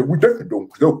 we definitely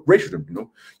don't condone racism, you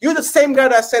know. You're the same guy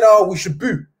that said, oh, we should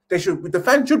boo. The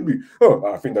fans should be. Oh,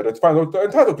 I think that the fans are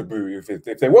entitled to boo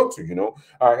if they want to, you know.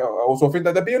 I also think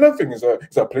that the BLM thing is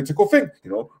a political thing,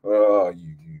 you know.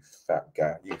 You fat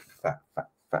guy, you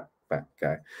fat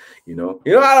guy, you know.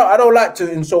 I don't like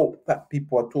to insult fat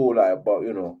people at all, like, but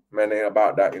you know, man, ain't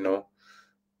about that, you know.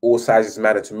 All sizes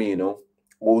matter to me, you know.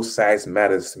 All size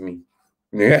matters to me.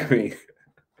 You know what I mean?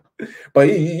 But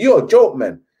you're a joke,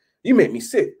 man. You make me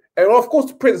sick. And of course,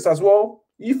 the Prince as well.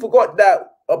 You forgot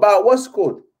that about what's it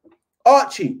called?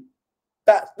 Archie,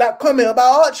 that comment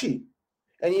about Archie,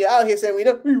 and you're out here saying we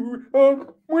do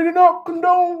not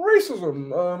condone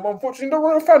racism. Unfortunately, the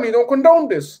royal family don't condone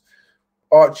this.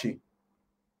 Archie,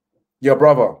 your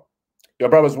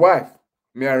brother's wife.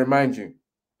 May I remind you?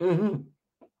 On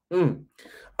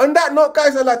that note,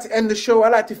 guys, I'd like to end the show.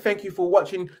 I'd like to thank you for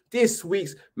watching this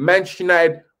week's Manchester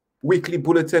United Weekly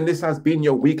Bulletin. This has been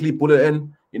your Weekly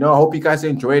Bulletin. You know, I hope you guys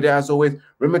enjoyed it as always.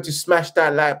 Remember to smash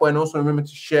that like button. Also, remember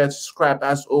to share, subscribe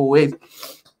as always.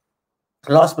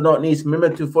 Last but not least,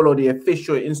 remember to follow the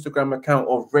official Instagram account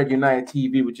of Red United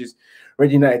TV, which is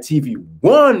Red United TV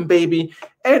 1, baby.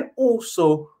 And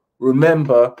also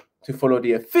remember to follow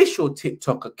the official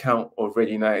TikTok account of Red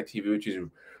United TV, which is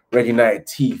Red United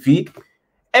TV.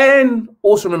 And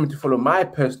also remember to follow my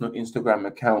personal Instagram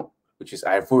account, which is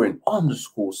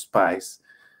Ivorian_Spice.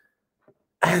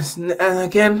 And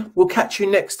again, we'll catch you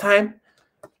next time.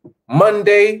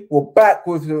 Monday, we're back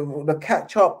with the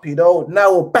catch-up, you know.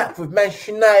 Now we're back with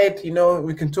Manchester United, you know.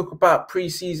 We can talk about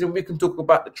pre-season. We can talk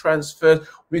about the transfers.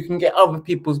 We can get other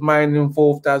people's mind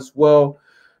involved as well.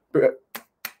 But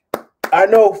I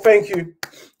know, thank you.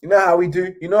 You know how we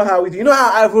do. You know how we do. You know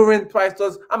how Ivorian Price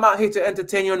does. I'm out here to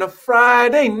entertain you on a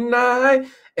Friday night,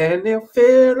 and it'll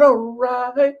feel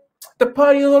alright. The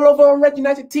party is all over on Red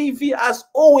United TV, as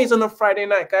always on a Friday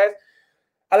night, guys.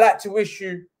 I'd like to wish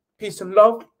you peace and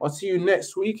love. I'll see you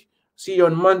next week. See you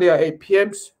on Monday at 8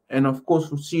 p.m. And of course,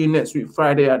 we'll see you next week,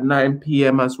 Friday at 9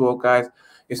 p.m. as well, guys.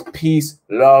 It's peace,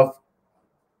 love,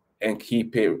 and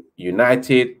keep it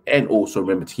united. And also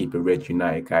remember to keep it Red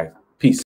United, guys. Peace.